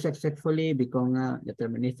 will successfully become a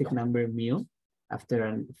deterministic number mu after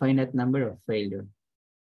a finite number of failure.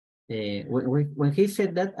 When he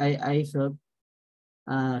said that, I thought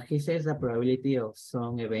he says the probability of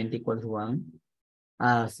some event equals 1.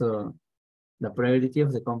 So the probability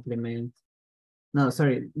of the complement. No,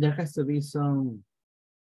 sorry, there has to be some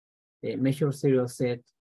measure 0 set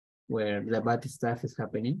where the bad stuff is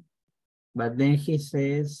happening. But then he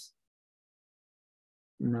says,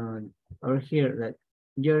 no, over here, that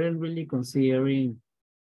you're really considering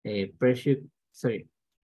a pressure, sorry,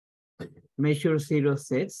 measure 0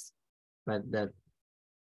 sets, but that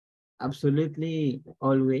absolutely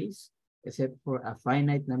always, except for a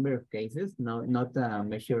finite number of cases, not a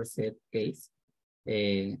measure set case,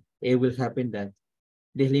 it will happen that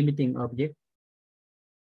this limiting object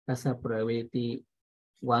has a probability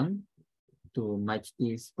 1 to match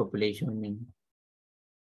this population mean.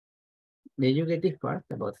 Did you get this part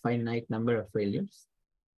about finite number of failures?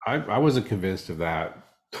 I wasn't convinced of that.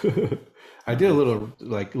 I did a little,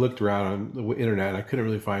 like, looked around on the internet, and I couldn't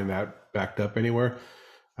really find that backed up anywhere.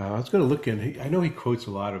 I was going to look in. I know he quotes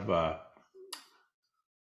a lot of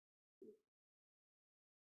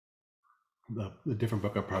the different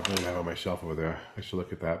book I probably have on my shelf over there. I should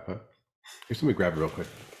look at that, but just let me grab it real quick.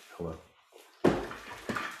 Hold on.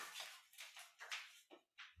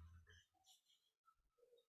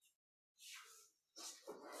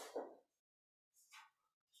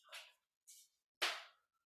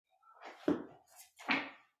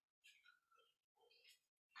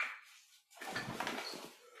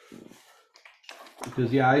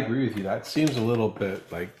 Because, yeah, I agree with you. That seems a little bit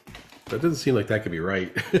like, that doesn't seem like that could be right.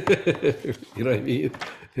 You know what I mean?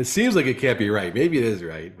 It seems like it can't be right. Maybe it is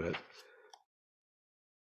right, but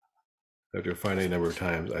after a finite number of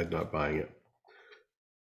times, I'm not buying it.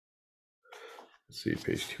 Let's see,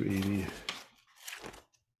 page 280.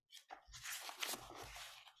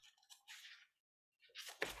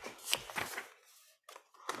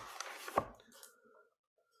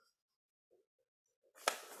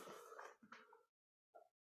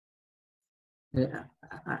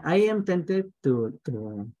 I am tempted to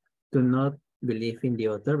not believe in the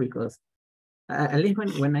author because at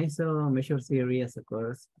least when I saw measure theory as a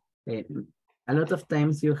course, a lot of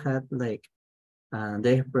times you had like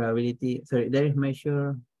there is probability, sorry, there is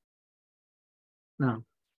measure, no,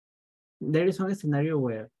 there is one scenario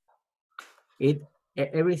where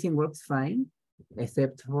everything works fine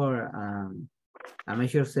except for a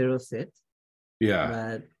measure 0 set. Yeah.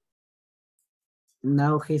 But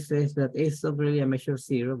now he says that it's not really a measure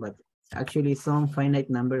 0, but actually some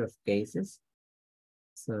finite number of cases.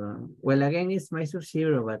 So, well, again, it's measure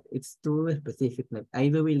 0, but it's too specific. Like, I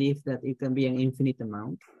do believe that it can be an infinite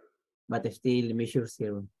amount, but still measure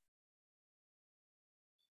 0.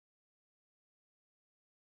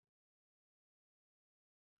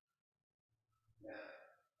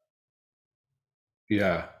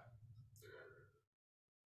 Yeah.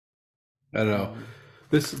 I don't know.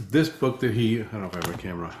 This book that he, I don't know if I have a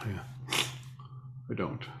camera. Yeah. I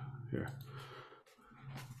don't. Here.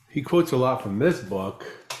 He quotes a lot from this book,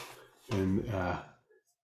 and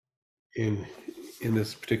in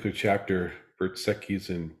this particular chapter, Bertsekis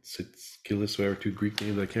and Sitskilis, whatever, two Greek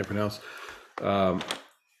names I can't pronounce. And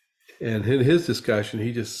in his discussion,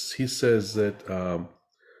 he says that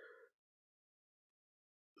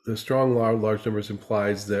the strong law of large numbers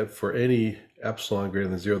implies that for any epsilon greater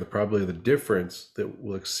than 0, the probability of the difference that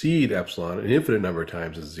will exceed epsilon an infinite number of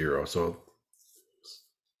times is 0. So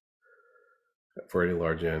for any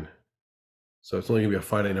large n. So it's only going to be a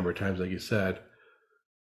finite number of times, like you said.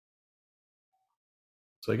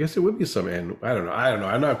 So I guess it would be some n. I don't know.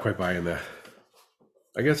 I'm not quite buying that.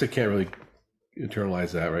 I guess I can't really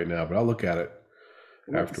internalize that right now, but I'll look at it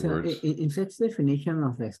afterwards. So in such definition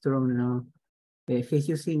of the strong law, he's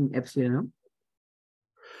using epsilon?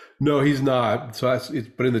 No, he's not. So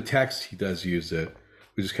but in the text he does use it,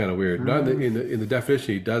 which is kind of weird. Not in the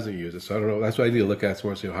definition he doesn't use it. So I don't know. That's why I need to look at some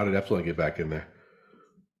more. So how did epsilon get back in there?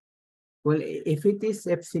 Well, if it is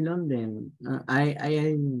epsilon, then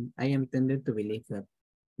I am tended to believe that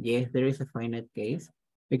yes, there is a finite case,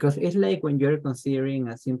 because it's like when you're considering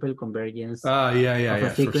a simple convergence. Yeah.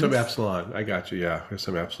 For some epsilon, I got you. Yeah, there's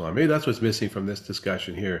some epsilon. Maybe that's what's missing from this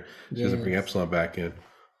discussion here. She doesn't bring epsilon back in.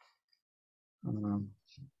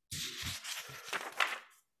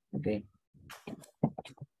 Okay.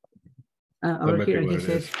 That Over might be here, what he it is.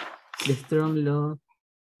 says the strong law,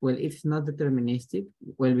 well, it's not deterministic,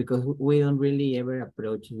 well, because we don't really ever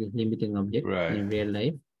approach this limiting object Right. in real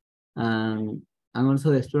life. And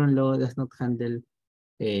also the strong law does not handle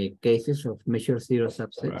cases of measure zero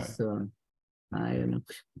subsets. Right. So I don't know.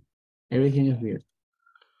 Everything is weird.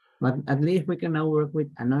 But at least we can now work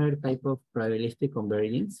with another type of probabilistic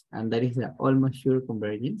convergence, and that is the almost sure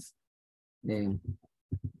convergence. Then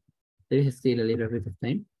there is still a little bit of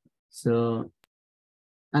time. So,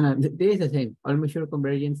 this is the same. Almost sure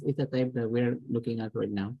convergence is the type that we're looking at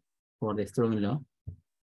right now for the strong law.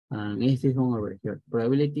 And it's this one over here.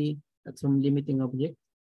 Probability at some limiting object,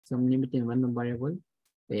 some limiting random variable,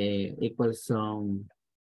 equals some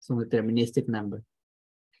deterministic number.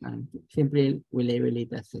 And simply we label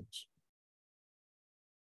it as such.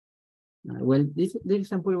 Well, this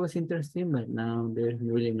example was interesting, but now there's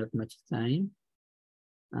really not much time.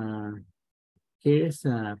 Here's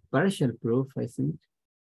a partial proof, I think.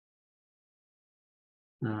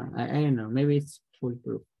 I don't know, maybe it's full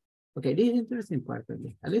proof. Okay, this is interesting part of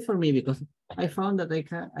it, at least for me, because I found that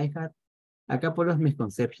I had a couple of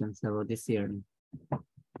misconceptions about this theorem.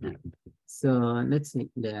 So let's see,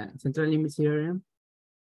 the central limit theorem.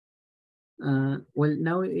 Well,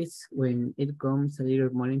 now it's when it comes a little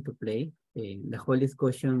more into play, the whole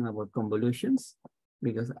discussion about convolutions,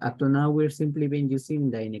 because up to now we're simply been using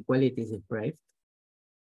the inequalities deprived.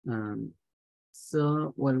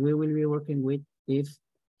 So what we will be working with is,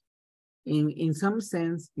 in some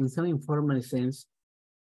sense, in some informal sense,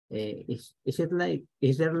 is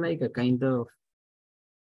there like a kind of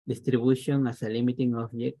distribution as a limiting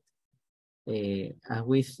object, as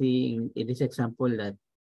we see in this example that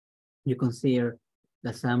you consider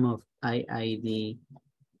the sum of IID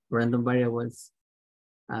random variables,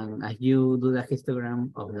 and as you do the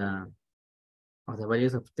histogram of the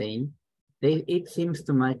values obtained, it seems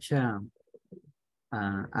to match a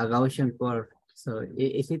Gaussian curve. So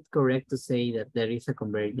is it correct to say that there is a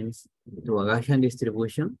convergence to a Gaussian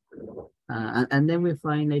distribution? And then we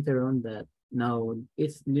find later on that no,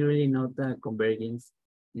 it's really not a convergence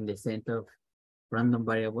in the sense of random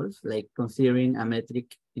variables, like considering a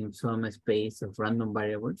metric in some space of random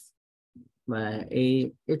variables. But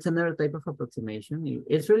it's another type of approximation.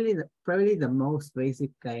 It's really probably the most basic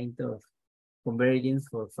kind of convergence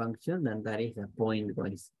for function, and that is a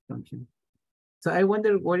point-wise function. So I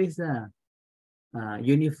wonder what is the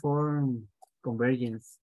uniform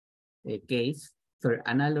convergence case, sorry,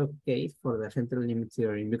 analog case for the central limit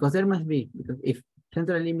theorem, because there must be, because if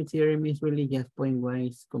central limit theorem is really just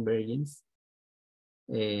point-wise convergence,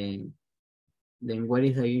 then what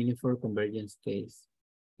is a uniform convergence case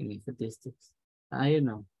in statistics? I don't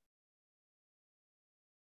know.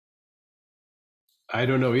 I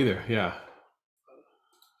don't know either. Yeah.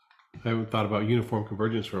 I haven't thought about uniform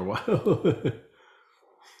convergence for a while.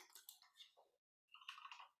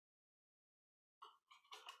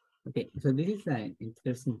 Okay, so this is an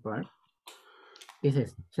interesting part. It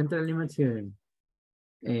says central limit theorem.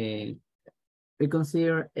 We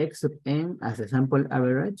consider x sub n as a sample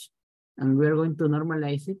average, and we are going to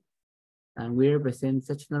normalize it, and we represent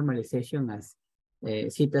such normalization as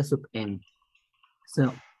zeta sub n.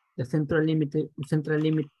 So the central limit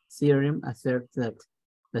theorem asserts that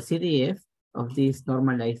the CDF of this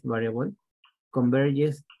normalized variable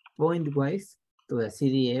converges pointwise to the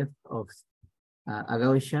CDF of a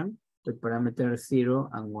Gaussian with parameters 0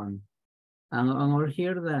 and 1. And over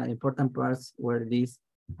here, the important parts were this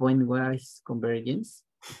pointwise convergence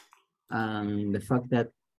and the fact that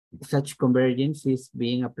such convergence is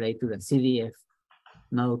being applied to the CDF,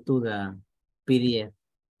 not to the PDF.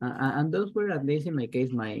 And those were, at least in my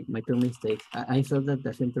case, my two mistakes. I thought that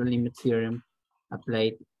the central limit theorem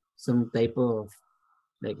applied some type of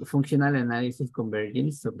like functional analysis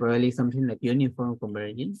convergence, so probably something like uniform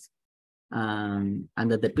convergence, and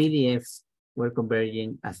that the PDFs were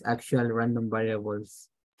converging as actual random variables,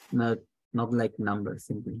 not like numbers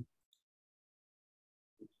simply.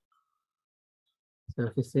 So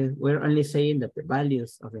he says we're only saying that the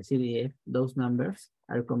values of the CDF, those numbers,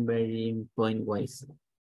 are converging pointwise.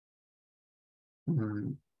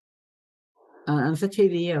 And such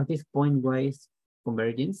idea of this pointwise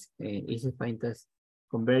convergence is defined as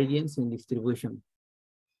convergence in distribution.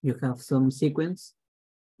 You have some sequence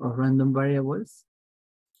of random variables.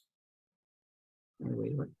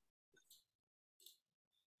 Wait, what?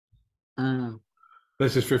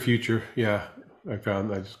 This is for future. Yeah, I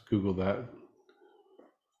just Googled that.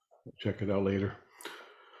 Check it out later.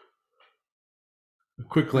 A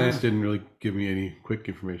quick glance didn't really give me any quick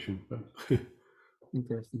information, but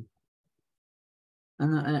interesting.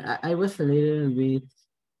 I was a little bit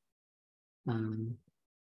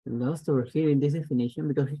lost over here in this definition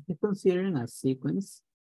because he's considering a sequence,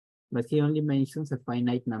 but he only mentions a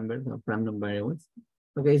finite number of random variables.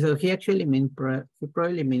 Okay, so he actually means he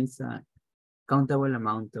probably means a countable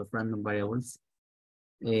amount of random variables.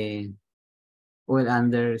 Well,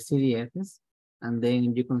 under CDFs, and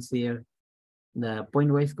then you consider the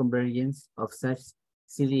pointwise convergence of such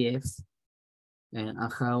CDFs and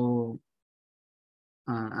how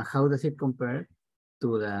does it compare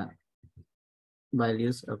to the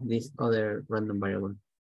values of this other random variable.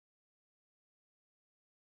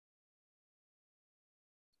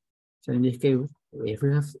 So in this case, if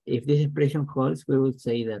this expression holds, we would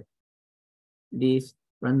say that these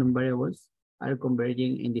random variables are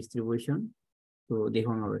converging in distribution to this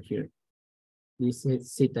one over here. This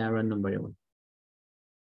is theta random variable.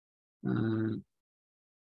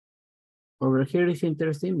 Over here is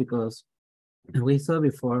interesting because we saw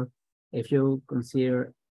before, if you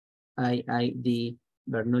consider IID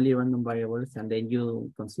Bernoulli random variables, and then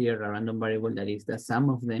you consider a random variable that is the sum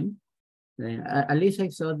of them, then at least I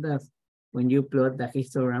saw that when you plot the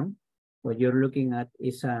histogram, what you're looking at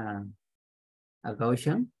is a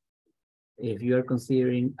Gaussian, if you are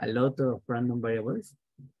considering a lot of random variables.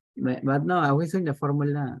 But no, I was in the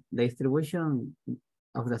formula, the distribution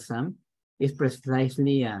of the sum is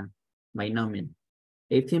precisely a binomial.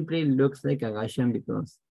 It simply looks like a Gaussian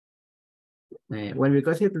because,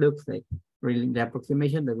 because it looks like, really the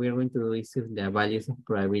approximation that we're going to do is the values of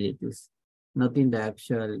probabilities, not in the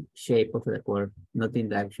actual shape of the curve, not in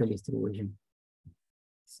the actual distribution.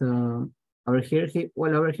 So over here, he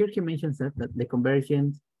mentions that the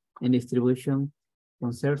convergence and distribution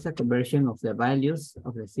conserves a conversion of the values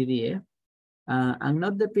of the CDF and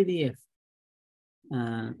not the PDF.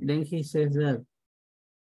 Then he says that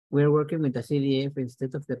we're working with the CDF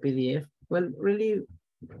instead of the PDF. Well, really,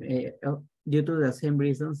 due to the same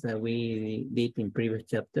reasons that we did in previous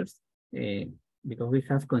chapters, because we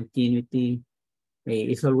have continuity,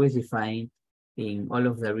 it's always defined in all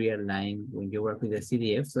of the real line when you work with the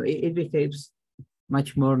CDF. So it behaves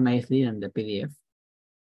much more nicely than the PDF.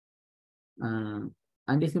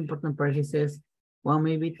 And this important part, he says, one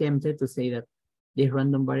may be tempted to say that this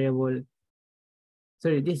random variable,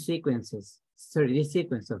 this sequence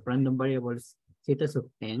of random variables, theta sub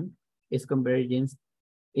n, is converging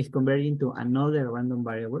to another random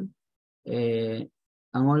variable. And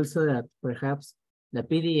also that perhaps the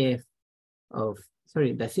PDF of,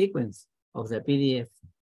 the sequence of the PDF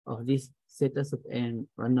of this theta sub n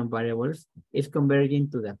random variables is converging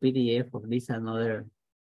to the PDF of this another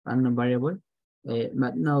random variable.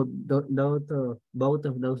 But no, both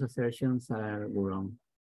of those assertions are wrong.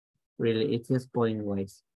 Really, it's just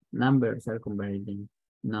point-wise. Numbers are converging,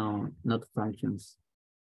 no, not functions.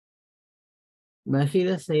 But he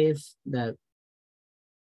does says that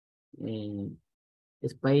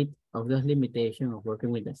despite of those limitations of working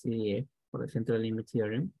with the CDF for the central limit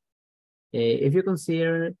theorem, if you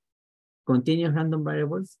consider continuous random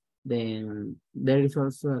variables, then there is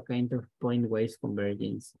also a kind of point-wise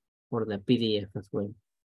convergence for the PDF as well,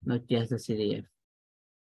 not just the CDF.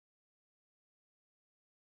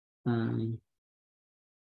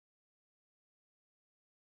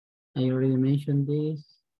 I already mentioned this.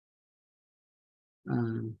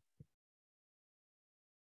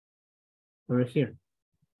 Over here,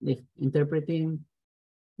 interpreting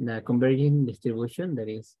the converging distribution, that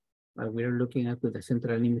is what we're looking at with the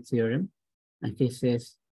central limit theorem. And he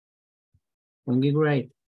says, when we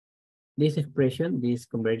write this expression, this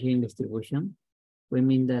converging distribution, we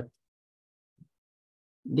mean that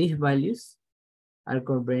these values are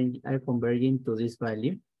converging to this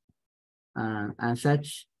value, and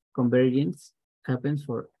such convergence happens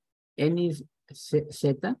for any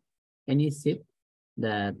zeta, any zip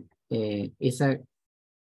that is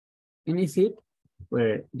any zip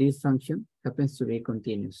where this function happens to be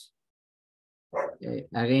continuous.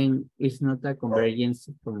 Again, it's not a convergence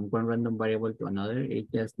from one random variable to another,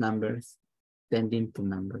 it's just numbers tending to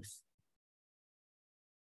numbers.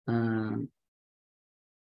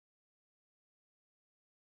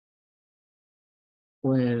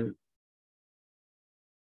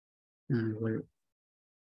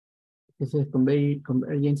 This is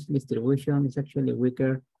convergence distribution is actually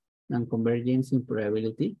weaker than convergence in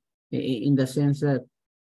probability, in the sense that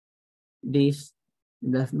this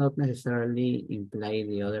does not necessarily imply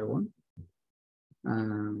the other one.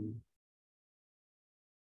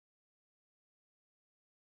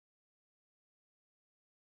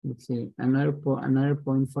 Let's see, another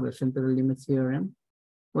point for the central limit theorem.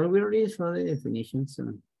 Well, we already saw the definition,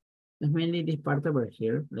 so it's mainly this part over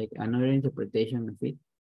here, like another interpretation of it.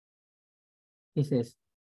 He says,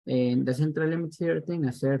 the central limit theorem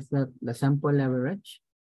asserts that the sample average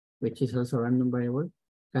which is also a random variable,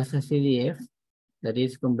 has a CDF that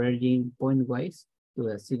is converging pointwise to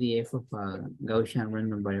a CDF of a Gaussian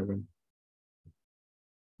random variable.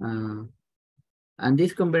 And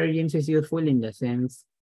this convergence is useful in the sense,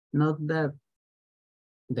 not that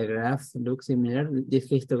the graphs look similar, these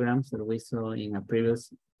histograms that we saw in a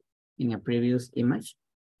previous image,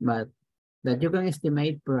 but that you can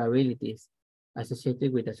estimate probabilities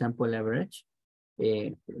associated with a sample average.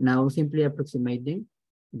 Now simply approximating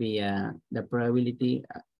via the probability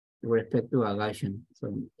with respect to a Gaussian,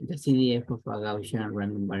 so the CDF of a Gaussian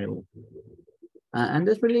random variable. And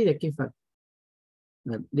that's really the key fact.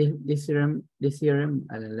 This theorem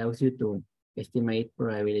allows you to estimate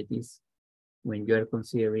probabilities when you are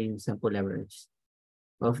considering sample averages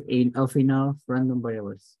of enough random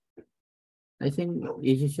variables. I think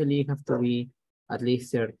it usually have to be at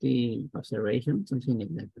least 30 observations, something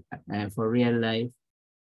like that, for real life,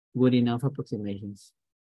 good enough approximations.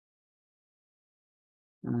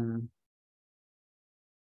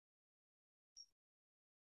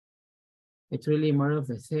 It's really more of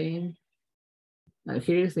the same.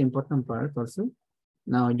 Here is the important part also.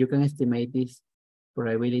 Now you can estimate this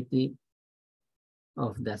probability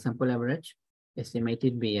of the sample average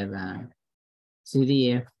estimated via the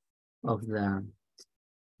CDF of the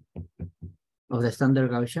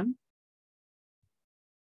standard Gaussian.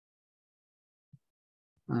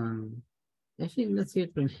 I think that's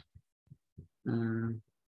it.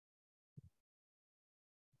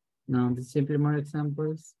 Now, there's simply more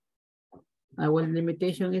examples. Well,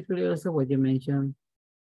 limitation is really also what you mentioned.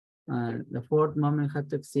 The fourth moment had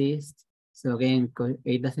to exist. So again,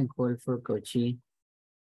 it doesn't call for Cauchy.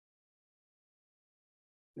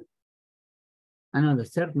 No, the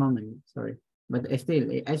third moment, sorry. But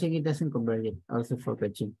still, I think it doesn't convert it also for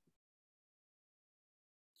Cauchy.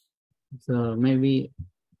 So maybe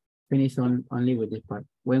finish only with this part.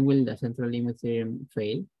 When will the central limit theorem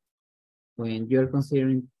fail? When you're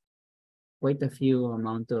considering quite a few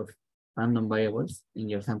amount of random variables in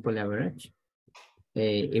your sample average.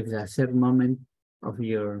 If the third moment of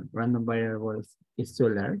your random variables is too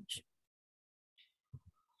large,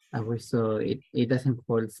 so it doesn't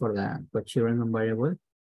hold for the Cauchy random variable.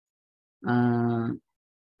 And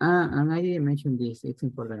I didn't mention this, it's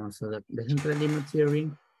important also that the central limit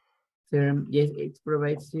theorem, yes, it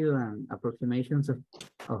provides you approximations of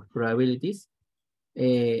probabilities,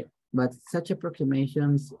 but such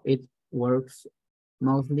approximations, it works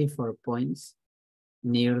mostly for points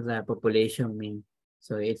near the population mean.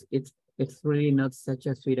 So it's really not such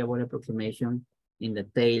a suitable approximation in the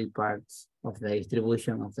tail parts of the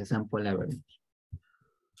distribution of the sample average.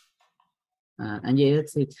 And yeah,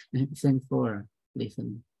 that's it. Thanks for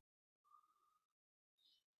listening.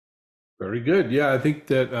 Very good. Yeah, I think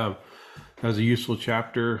that that was a useful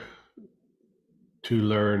chapter to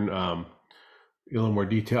learn a little more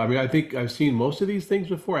detail. I mean, I think I've seen most of these things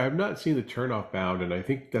before. I have not seen the turnoff bound, and I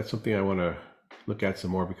think that's something I want to look at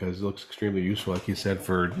some more because it looks extremely useful, like you said,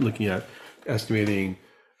 for looking at estimating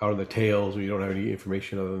out on the tails where you don't have any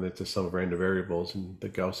information other than it's a sum of random variables, and the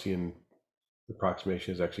Gaussian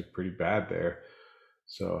approximation is actually pretty bad there.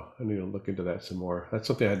 So I need to look into that some more. That's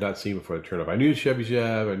something I had not seen before the turnoff. I knew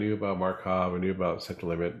Chebyshev, I knew about Markov, I knew about central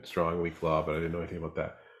limit, strong, weak law, but I didn't know anything about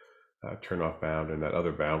that turnoff bound and that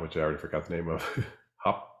other bound, which I already forgot the name of.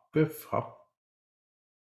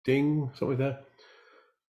 Hopding, something like that.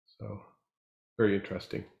 So very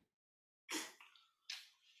interesting.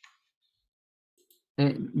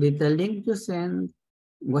 Did the link you sent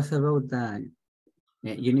was about the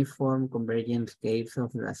uniform convergence case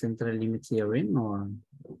of the central limit theorem, or?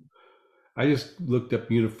 I just looked up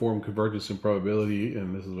uniform convergence and probability,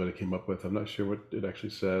 and this is what I came up with. I'm not sure what it actually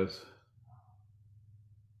says.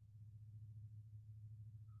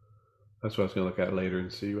 That's what I was going to look at later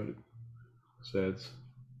and see what it says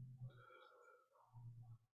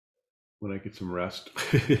when I get some rest.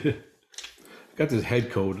 Got this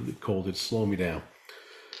head cold. It's slowing me down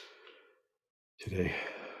today.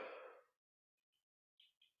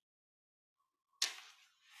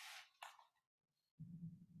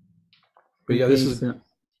 But yeah, this is. Go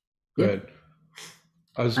ahead.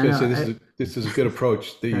 I was going to say this is a good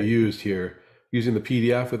approach that you used here, using the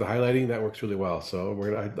PDF with the highlighting. That works really well. So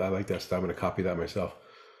I like that stuff. I'm going to copy that myself.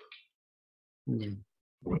 Yeah.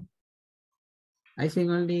 I think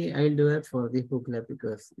only I'll do that for this booklet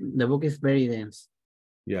because the book is very dense.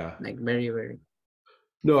 Yeah. Like very, very.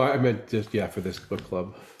 No, I meant just for this book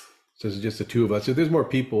club. So it's just the two of us. If there's more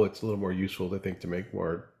people, it's a little more useful, I think, to make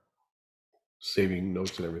more saving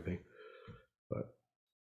notes and everything. But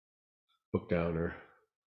book down or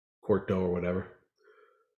Corto or whatever.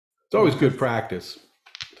 It's always good practice.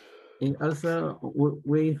 And also,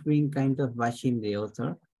 we've been kind of bashing the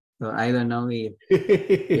author, so I don't know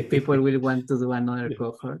if people will want to do another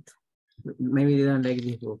cohort. Maybe they don't like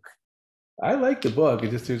this book. I like the book. It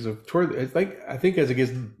just there's a toward. It's like I think as it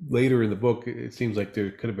gets later in the book, it seems like there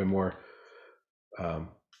could have been more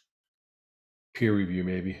peer review.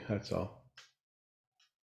 Maybe that's all.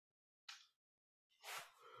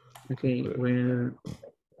 Okay, well,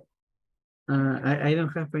 I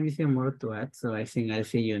don't have anything more to add, so I think I'll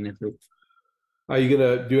see you next week. Are you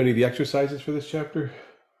gonna do any of the exercises for this chapter?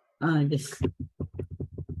 Yes.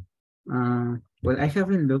 Well, I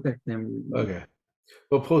haven't looked at them. Okay.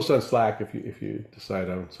 Well, post on Slack if you decide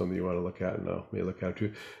on something you want to look at, and I may look at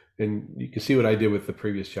too. And you can see what I did with the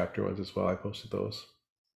previous chapter ones as well. I posted those.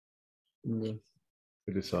 Yes.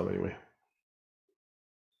 I did some anyway.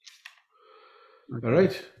 Okay. All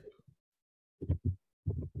right.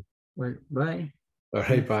 Well, bye. All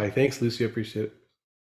right. Bye. Thanks, Lucio. Appreciate it.